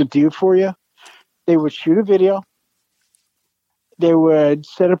used to do for you, they would shoot a video, they would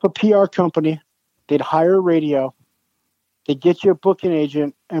set up a PR company, they'd hire a radio, they'd get you a booking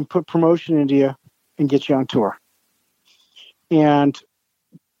agent and put promotion into you and get you on tour. And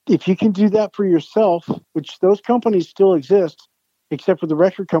if you can do that for yourself, which those companies still exist, except for the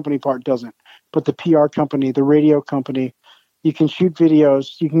record company part doesn't, but the PR company, the radio company, you can shoot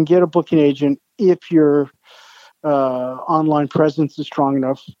videos, you can get a booking agent if your online presence is strong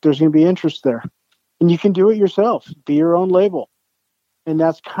enough, there's going to be interest there. And you can do it yourself, be your own label. And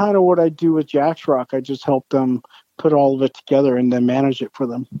that's kind of what I do with Jack's Rock. I just help them put all of it together and then manage it for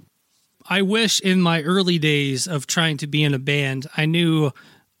them. I wish in my early days of trying to be in a band, I knew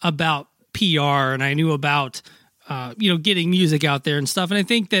about PR and I knew about, getting music out there and stuff. And I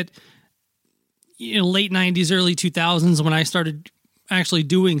think that, late 90s, early 2000s, when I started actually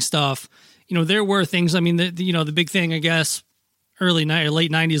doing stuff, there were things, I mean, the big thing, I guess, late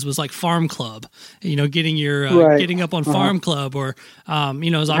 90s was like Farm Club, getting your, getting up on Farm Club or, it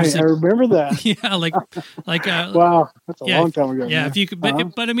was obviously. I remember that. Yeah. Like, wow. That's a long time ago. Yeah. Man. If you could,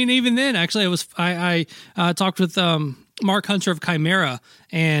 but I mean, even then actually I talked with, Mark Hunter of Chimera,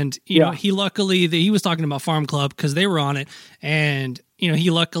 and he luckily he was talking about Farm Club because they were on it, and he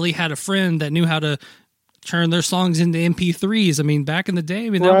luckily had a friend that knew how to turn their songs into MP3s. I mean, back in the day,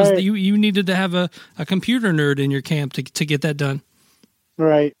 I mean, that was you needed to have a computer nerd in your camp to get that done.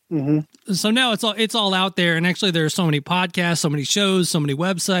 Right. Mm-hmm. So now it's all out there, and actually there are so many podcasts, so many shows, so many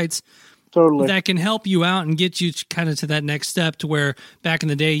websites. Totally. That can help you out and get you kind of to that next step to where back in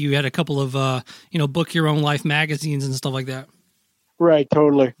the day you had a couple of, book your own life magazines and stuff like that. Right.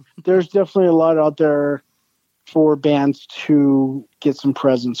 Totally. There's definitely a lot out there for bands to get some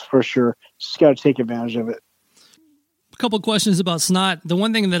presence for sure. Just got to take advantage of it. A couple of questions about Snot. The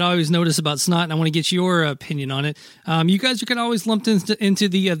one thing that I always notice about Snot, and I want to get your opinion on it. You guys are kind of always lumped into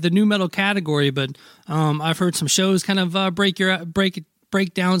the new metal category, but I've heard some shows kind of break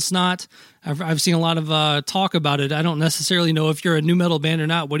down Snot. I've seen a lot of talk about it. I don't necessarily know if you're a new metal band or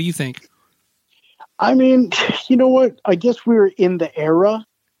not. What do you think? I mean, you know what? I guess we were in the era,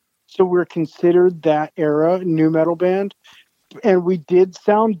 so we're considered that era new metal band, and we did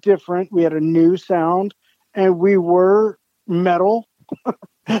sound different. We had a new sound, and we were metal,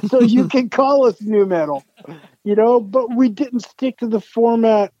 so you can call us new metal, but we didn't stick to the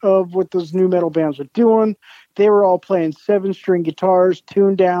format of what those new metal bands were doing. They were all playing 7-string guitars,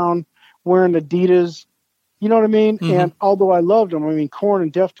 tuned down, wearing Adidas. You know what I mean? Mm-hmm. And although I loved them, I mean, Korn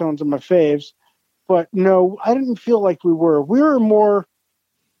and Deftones are my faves. But no, I didn't feel like we were. We were more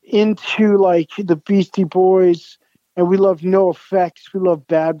into like the Beastie Boys, and we loved NoFX. We loved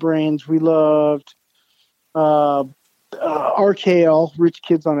Bad Brains. We loved RKL, Rich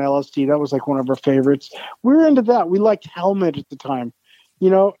Kids on LSD. That was like one of our favorites. We were into that. We liked Helmet at the time,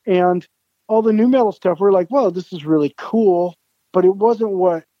 and all the new metal stuff, we're like, whoa, this is really cool, but it wasn't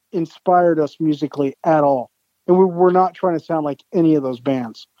what inspired us musically at all. And we were not trying to sound like any of those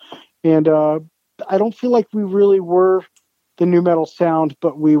bands. And I don't feel like we really were the new metal sound,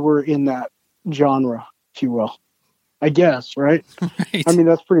 but we were in that genre, if you will. I guess, right? Right. I mean,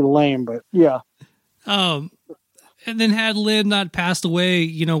 that's pretty lame, but yeah. And then had Lynn not passed away,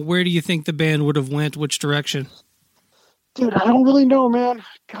 where do you think the band would have went? Which direction? Dude, I don't really know, man.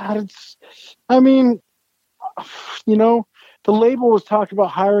 God, the label was talking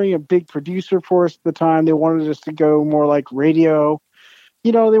about hiring a big producer for us at the time. They wanted us to go more like radio.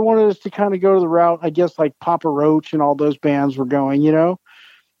 They wanted us to kind of go to the route, I guess, like Papa Roach and all those bands were going,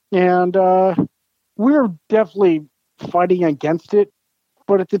 And we were definitely fighting against it.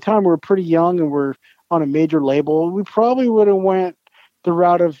 But at the time, we were pretty young and we're on a major label. We probably would have went the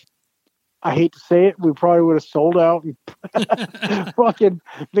route of, I hate to say it, we probably would have sold out and fucking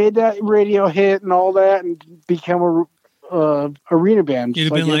made that radio hit and all that and become a arena band.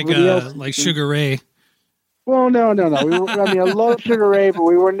 You'd have like been like Sugar Ray. Well, no. I love Sugar Ray, but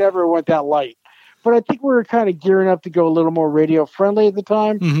we never went that light. But I think we were kind of gearing up to go a little more radio friendly at the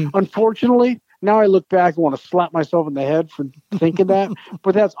time. Mm-hmm. Unfortunately, now I look back and want to slap myself in the head for thinking that.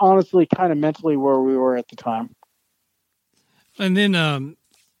 But that's honestly kind of mentally where we were at the time. And then,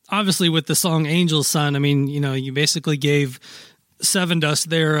 obviously, with the song "Angel's Son," I mean, you basically gave Sevendust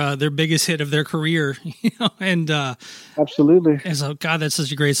their biggest hit of their career, and absolutely. And so, God, that's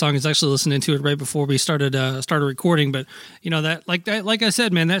such a great song. I was actually listening to it right before we started recording, but that, like I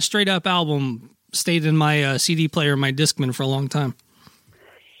said, man, that straight up album stayed in my CD player, my Discman for a long time.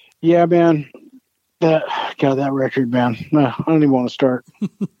 Yeah, man. That record, man. I don't even want to start.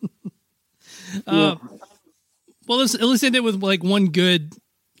 Well, let's end it with like one good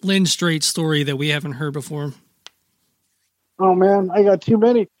Lynn Strait story that we haven't heard before. Oh man, I got too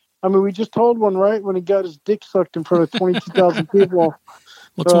many. I mean, we just told one, right? When he got his dick sucked in front of 22,000 people.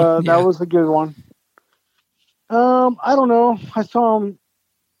 What's one? Yeah. That was a good one. I don't know. I saw him.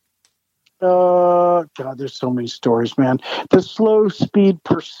 God, there's so many stories, man. The slow speed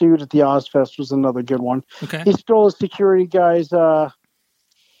pursuit at the Ozfest was another good one. Okay. He stole a security guy's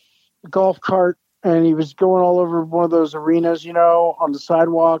golf cart, and he was going all over one of those arenas, on the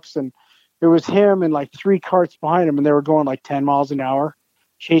sidewalks, and it was him and like 3 carts behind him, and they were going like 10 miles an hour,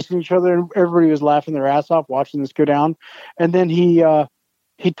 chasing each other, and everybody was laughing their ass off watching this go down. And then he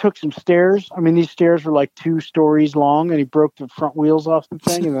took some stairs. I mean, these stairs were like 2 stories long, and he broke the front wheels off the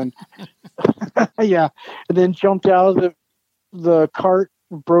thing, and then and then jumped out of the cart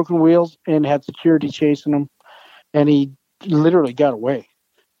with broken wheels and had security chasing him, and he literally got away.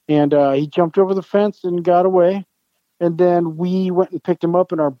 And he jumped over the fence and got away. And then we went and picked him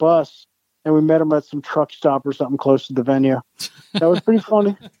up in our bus, and we met him at some truck stop or something close to the venue. That was pretty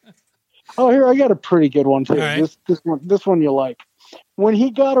funny. Oh, here, I got a pretty good one too. Right. This one you'll like. When he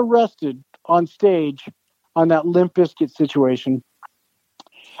got arrested on stage on that Limp Bizkit situation,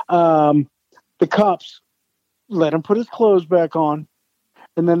 the cops let him put his clothes back on,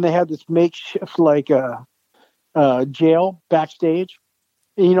 and then they had this makeshift jail backstage,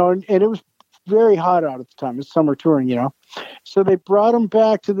 and it was very hot out at the time. It's summer touring, So they brought him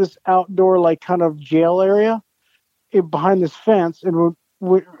back to this outdoor kind of jail area behind this fence, and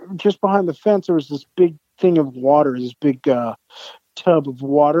just behind the fence there was this big thing of water, this big tub of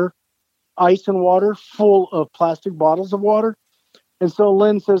water, ice and water, full of plastic bottles of water. And so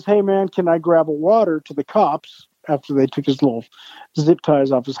Lynn says, "Hey man, can I grab a water?" to the cops after they took his little zip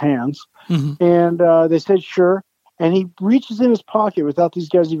ties off his hands. Mm-hmm. And they said, "Sure." And he reaches in his pocket without these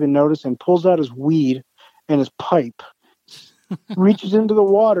guys even noticing, pulls out his weed and his pipe, reaches into the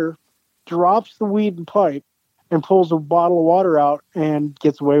water, drops the weed and pipe, and pulls a bottle of water out and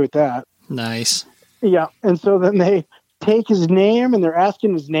gets away with that. Nice. Yeah. And so then they take his name, and they're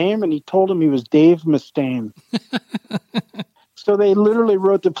asking his name, and he told them he was Dave Mustaine. So they literally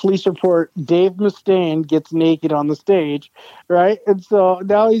wrote the police report, Dave Mustaine gets naked on the stage, right? And so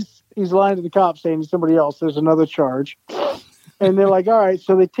now he's lying to the cops saying he's somebody else. There's another charge. And they're like, all right.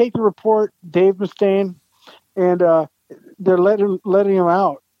 So they take the report, Dave Mustaine, and they're letting him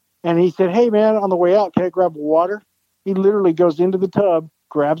out. And he said, "Hey, man, on the way out, can I grab water?" He literally goes into the tub,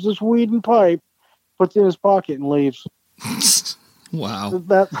 grabs his weed and pipe, puts it in his pocket, and leaves. Wow.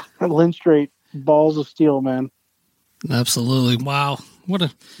 That Lynn Strait, balls of steel, man. Absolutely. Wow. What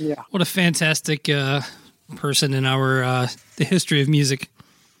a fantastic person in our the history of music.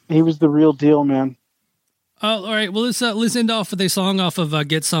 He was the real deal, man. Oh, all right. Well, let's end off with a song off of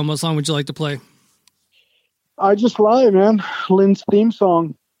Get Some. What song would you like to play? I Just Lie, man. Lynn's theme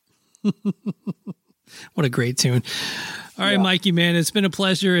song. What a great tune. All right, Mikey, man, it's been a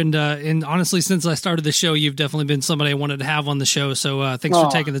pleasure. And honestly, since I started the show, you've definitely been somebody I wanted to have on the show. So thanks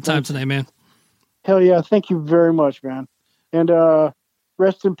for taking the time tonight, man. Hell yeah. Thank you very much, man. And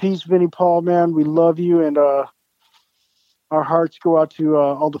rest in peace, Vinnie Paul, man. We love you. And our hearts go out to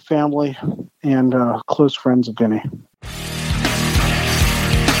all the family and close friends of Vinnie.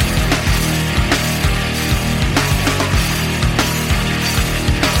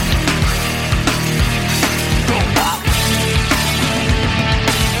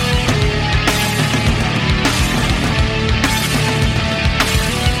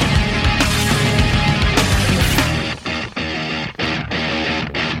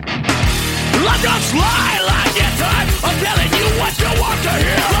 Just lie like your time. I'm telling you what you want to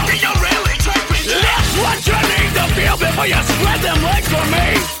hear. What do you really take me to? That's what you need to feel before you spread them legs for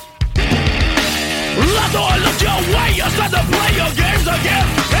me. That's all I look your way. You start to play your games again.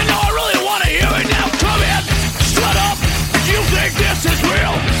 And now I really want to hear it now. Come in, shut up. You think this is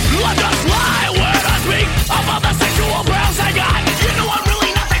real? Let us lie when I speak about the sexual browse I got. You know I'm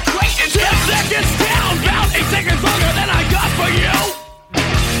really not that great. 10 seconds down, about 8 seconds longer than I got for you.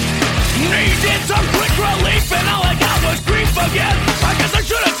 Needed some quick relief, and all I got was grief again. I guess I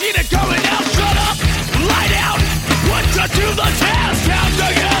should have seen it coming out. Shut up, lie down, put you to the test. Count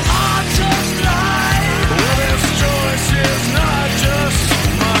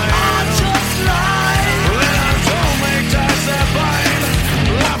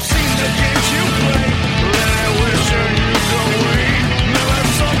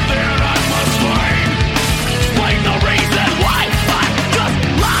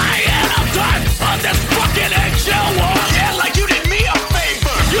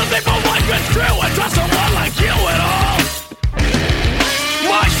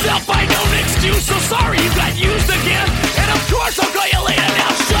I'll find no excuse, so sorry you got used again. And of course I'll call you later.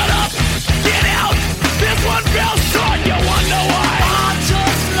 Now shut up, get out. This one fell short, you wonder why. I'm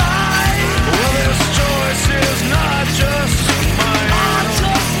just lying. Well, this choice is not just mine. I'm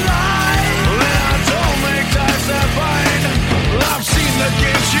just lying. Well, I don't make ties that bind. I've seen the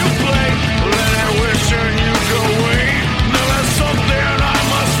games you play. Let I wish you go away. Now there's something I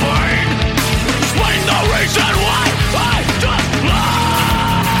must find. Explain the reason why I just lie.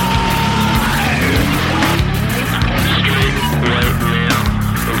 Straight white male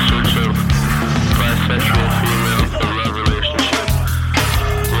in search of bisexual female for love relationship.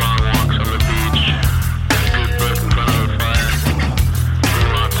 Long walks on the beach. Good book in front of the fire.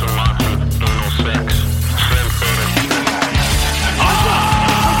 Lots and lots of anal sex. Slim photo.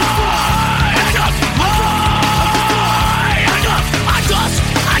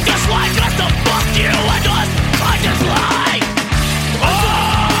 I just like just to fuck you. I just like.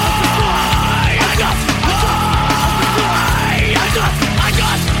 I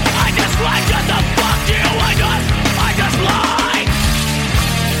just like just to fuck you. I just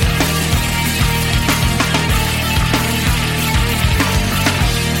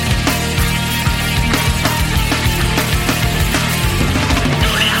like.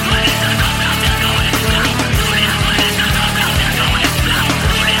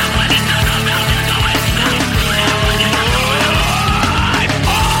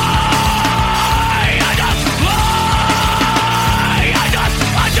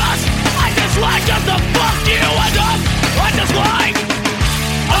 I just like just to fuck you. I just like.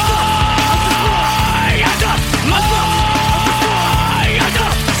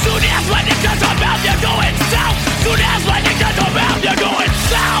 Soon as lightning cuts our mouth, you're going south. Soon as lightning cuts our mouth, you're going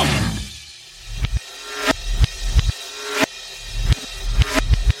south.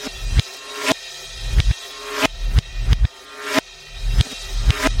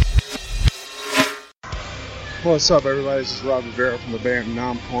 What's up, everybody? This is Rob Rivera from the band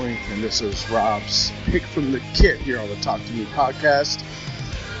Nonpoint, and this is Rob's Pick from the Kit here on the Talk to Me podcast.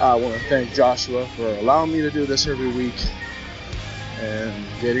 I want to thank Joshua for allowing me to do this every week and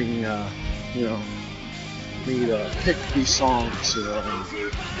getting, me to pick these songs, and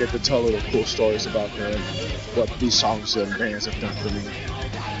get to tell little cool stories about them, what these songs and bands have done for me.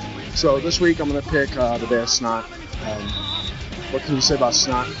 So this week I'm going to pick the band Snot. What can you say about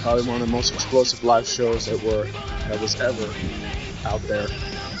Snot? Probably one of the most explosive live shows that was ever out there.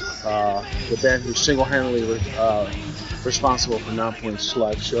 The band who's single-handedly responsible for Nonpoint's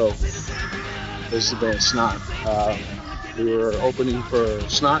live show is the band Snot. We were opening for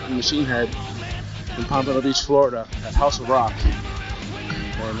Snot and Machine Head in Pompano Beach, Florida at House of Rock. And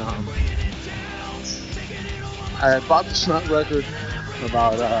I had bought the Snot record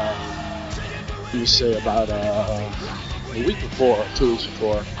about a week before, 2 weeks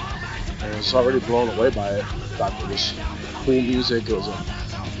before, and I was already blown away by it. Thought it was cool music. It was a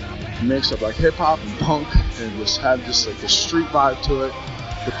mix of like hip hop and punk, and just had just like the street vibe to it.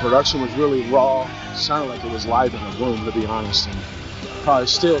 The production was really raw. It sounded like it was live in a room, to be honest, and probably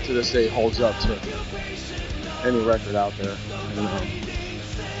still to this day holds up to any record out there. And,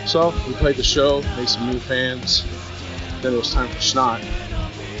 so we played the show, made some new fans. Then it was time for Snot,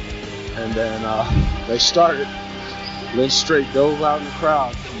 and then they started. Then straight dove out in the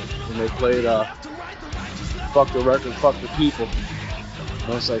crowd and they played Fuck the Record, Fuck the People. And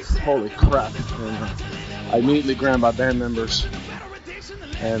I was like, holy crap. And I immediately grabbed my band members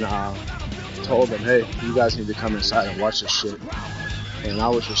and told them, hey, you guys need to come inside and watch this shit. And I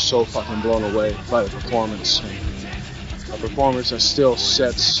was just so fucking blown away by the performance. And a performance that still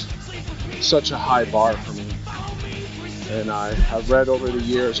sets such a high bar for me. And I've read over the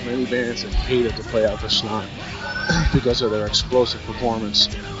years many bands that hated to play out for Snot because of their explosive performance.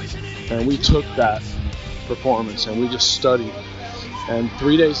 And we took that performance and we just studied. And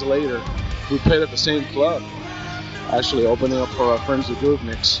 3 days later, we played at the same club, actually opening up for our friends the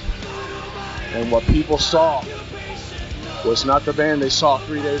Grooveniks. And what people saw was not the band they saw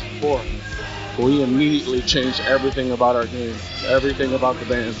 3 days before. We immediately changed everything about our game, everything about the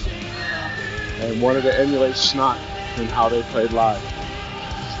band, and wanted to emulate Snot and how they played live.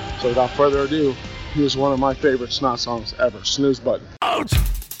 So without further ado, here's one of my favorite Snot songs ever, Snooze Button. Out!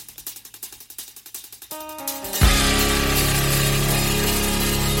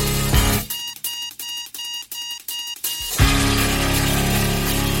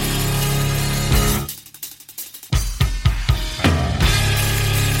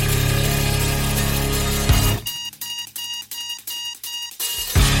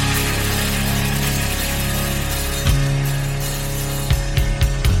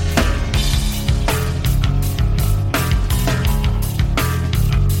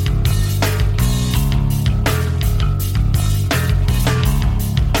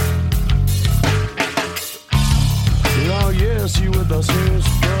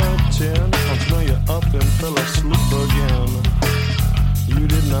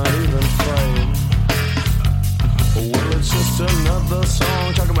 just another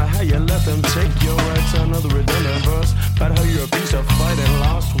song talking about how you let them take your rights. Another redundant verse about how you're a piece of fighting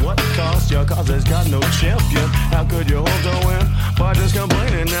lost. What cost? Your cause has got no champion. How could you hope to win by just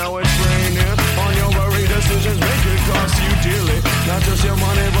complaining? Now it's raining on your worry decisions. Make it cost you dearly. Not just your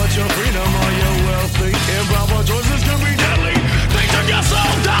money, but your freedom or your wealthy. Improper choices can be deadly. They took your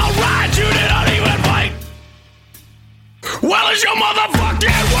soul down right. You didn't even fight. Well, it's your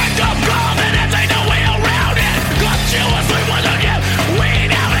motherfucking wake-up call, and it ain't no way around it. Got you asleep once again. We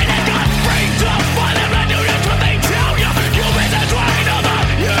out and it got free to find them and do just what they tell you. You've been the trying to the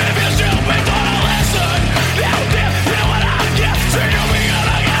you if you still been gonna listen. You did, you know what I get. So you'll be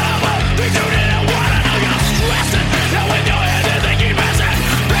unaccountable. Things you didn't wanna know, you're stressing. Now when your head is they keep messing.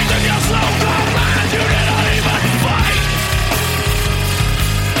 They took your slow down line, you didn't even fight.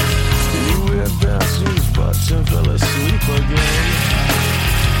 You weird bastards, but you fell asleep again.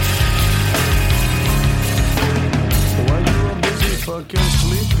 While you were busy fucking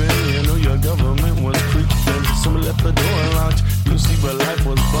sleeping, you know your government was creeping. Somebody left the door unlocked. You see, but life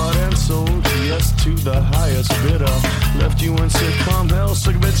was bought and sold. Yes, to the highest bidder. Left you in sitcom hell.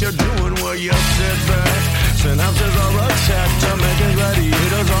 Sick of it, you're doing what you sit back. Synapses are attacked to make it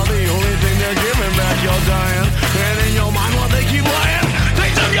gladiators are the only thing they're giving back. You're dying, and in your mind while they keep lying, they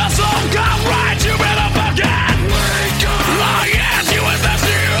took your soul, got right. You better forget. Wake up. Long as you invest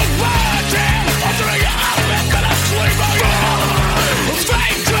in your body, after you up and better sleep again.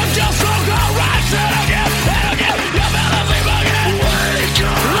 Fake took your soul, got right. Said again and again, you better sleep again. Wake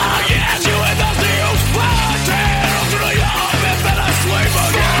up. Long as you invest in your body, after you up and better sleep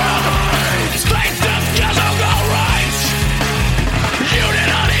again. Fake took your soul, got right. You did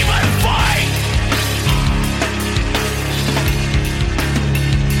not even fight.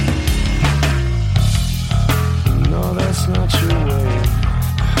 No, that's not your way.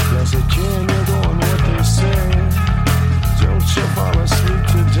 Yes, again, you're doing what they say. Don't you fall asleep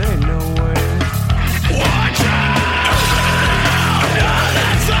today, no way. Watch out! No,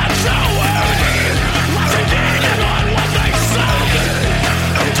 that's not your way. Once again, you're doing what they say.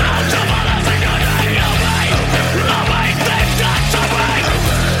 Don't you fall asleep today, no way. No way, they've got to wait.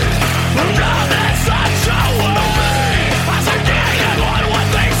 No, that's not your way. Once again, you're doing what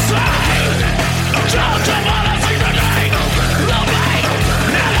they say. Don't you fall asleep today, no way.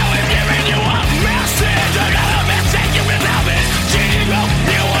 Now that we've given you a message, I got a message you can have it. Jingle,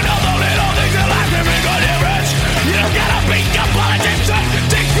 you will know the little things that life can make a difference. You don't gotta beat your politicians.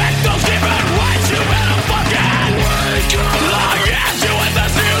 Take back those given rights. You better fucking wake up. Long as you with the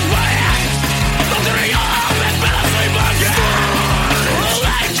serious plan. Don't do your up and better sleep again.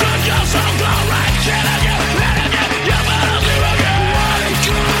 Like took your soul, go right, shit again, and again. You better sleep again.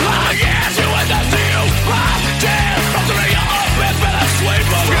 Long as you with the serious plan. Don't do your up and better sleep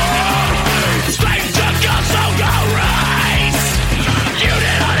again. Like took your soul, go right. You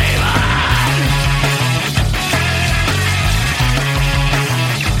did not even.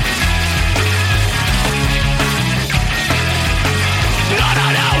 No, no,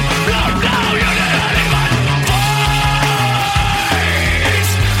 no, no, no, you did not even fight.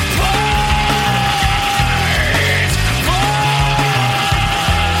 Fight.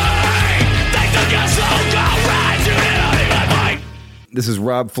 They took your soul, go right. You did not even fight. This is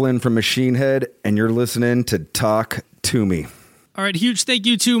Rob Flynn from Machine Head, and you're listening to Talk to Me. All right, huge thank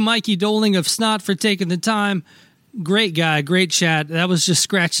you to Mikey Doling of Snot for taking the time. Great guy, great chat. That was just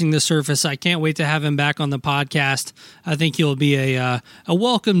scratching the surface. I can't wait to have him back on the podcast. I think he'll be a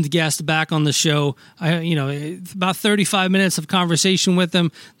welcomed guest back on the show. About 35 minutes of conversation with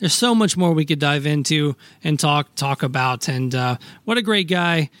him. There's so much more we could dive into and talk about. And what a great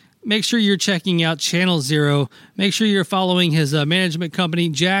guy. Make sure you're checking out Channel Zero. Make sure you're following his management company,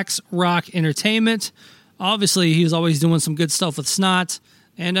 Jack's Rock Entertainment. Obviously, he was always doing some good stuff with Snot.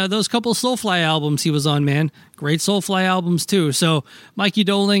 And those couple Soulfly albums he was on, man. Great Soulfly albums, too. So, Mikey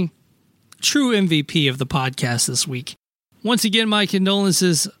Doling, true MVP of the podcast this week. Once again, my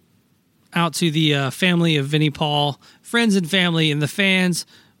condolences out to the family of Vinnie Paul, friends and family, and the fans.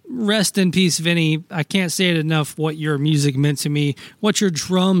 Rest in peace, Vinny. I can't say it enough what your music meant to me, what your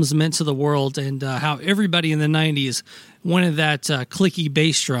drums meant to the world, and how everybody in the 90s wanted that clicky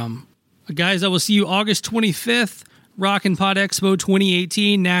bass drum. Guys, I will see you August 25th, Rockin' Pod Expo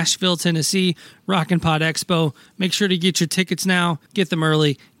 2018, Nashville, Tennessee, Rockin' Pod Expo. Make sure to get your tickets now, get them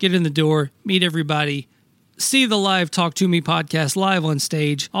early, get in the door, meet everybody. See the live Talk to Me podcast live on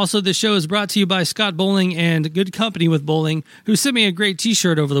stage. Also, the show is brought to you by Scott Bowling and Good Company with Bowling, who sent me a great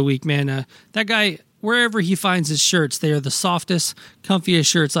t-shirt over the week, man. That guy, wherever he finds his shirts, they are the softest, comfiest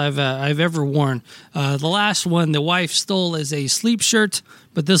shirts I've ever worn. The last one, the wife stole as a sleep shirt,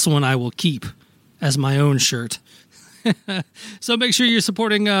 but this one I will keep as my own shirt. So make sure you're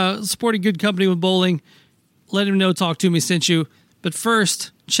supporting good company with bowling. Let him know Talk To Me sent you. But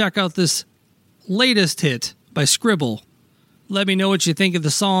first, check out this latest hit by Scribble. Let me know what you think of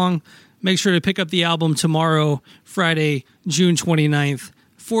the song. Make sure to pick up the album tomorrow, Friday, June 29th,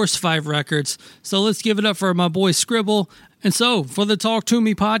 Force 5 Records. So let's give it up for my boy Scribble. And so, for the Talk To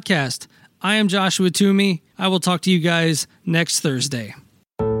Me podcast, I am Joshua Toomey. I will talk to you guys next Thursday.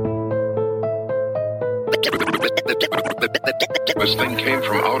 This thing came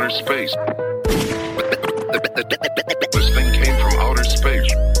from outer space. This thing came from outer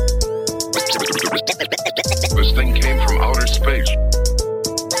space. This thing came from outer space.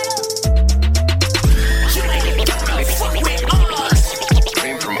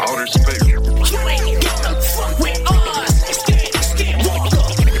 Came from outer space.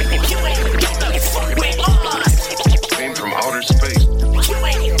 Came from outer space.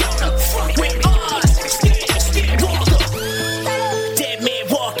 Dead man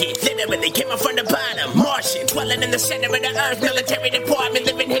walking, literally came up from the bottom. Martian, dwelling in the center of the earth. Military department,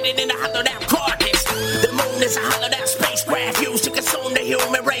 living hidden in a hollowed out carcass. The moon is a hollowed out spacecraft used to consume the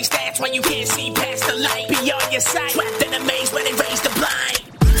human race. That's why you can't see past the light beyond your sight. Trapped in a maze where they raise the blind.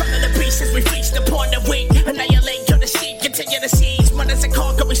 Follow the pieces, we feast upon the weak. Annihilate, kill the sheep, continue the seeds. Mothers and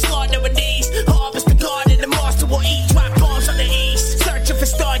conquering slaughter with these. Harvest the garden, the monster will eat. Drop bombs on the east. Searching for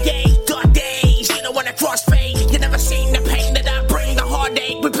Stargate, dark days. You don't wanna cross fade. You never seen the pain that I bring, the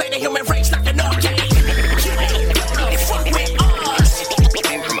heartache. We play the human race like an arcade. You ain't gonna fuck with us.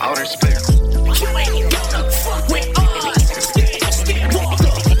 Came from outer space. You ain't gonna fuck with us.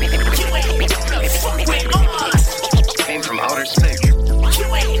 Skinwalker. You ain't gonna fuck with us. Came from outer space. You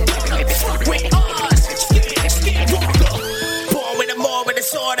ain't gonna fuck with us. Skinwalker. Born with a more with a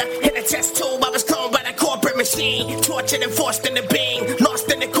disorder. In a test tube, I was cloned by the corporate machine. Tortured and forced into being. Lost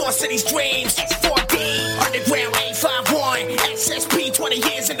in the course of these dreams. S4D, underground 851. SSP, 20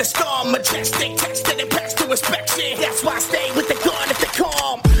 years in the storm. Majestic, tested and passed through inspection. That's why I stay with the gun if they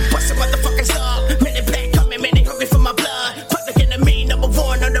calm. Bust some motherfuckers up. Men in black coming, men they hungry for my blood. Public enemy, number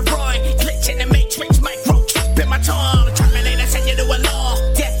one on the run. Glitch in the matrix, microchip in my tongue. Terminator send you to a law.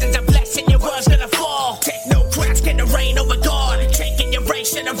 Death is a blessing, your world's gonna fall. Technocrats get the rain over God. Taking your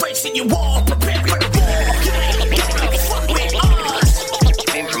race and erasing you all. Prepare for the war. You ain't gonna fuck with us.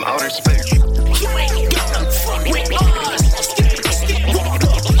 Came from outer space. You ain't gonna fuck with us.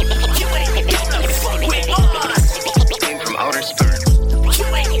 Skinwalker. You ain't gonna fuck with us. Came from outer space. You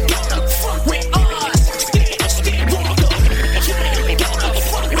ain't gonna fuck with us. Skinwalker. You ain't gonna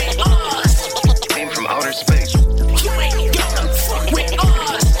fuck with us. Came from outer space. You ain't gonna fuck with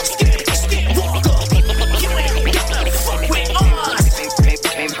us. Skinwalker. You ain't gonna fuck with us.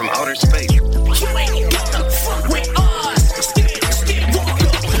 Came from outer space. You ain't gonna fuck with us.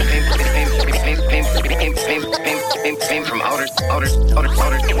 Skinwalker. Came from outer space.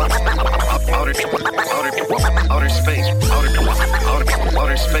 Outer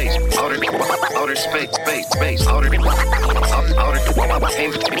space.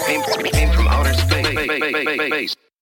 Came from outer space.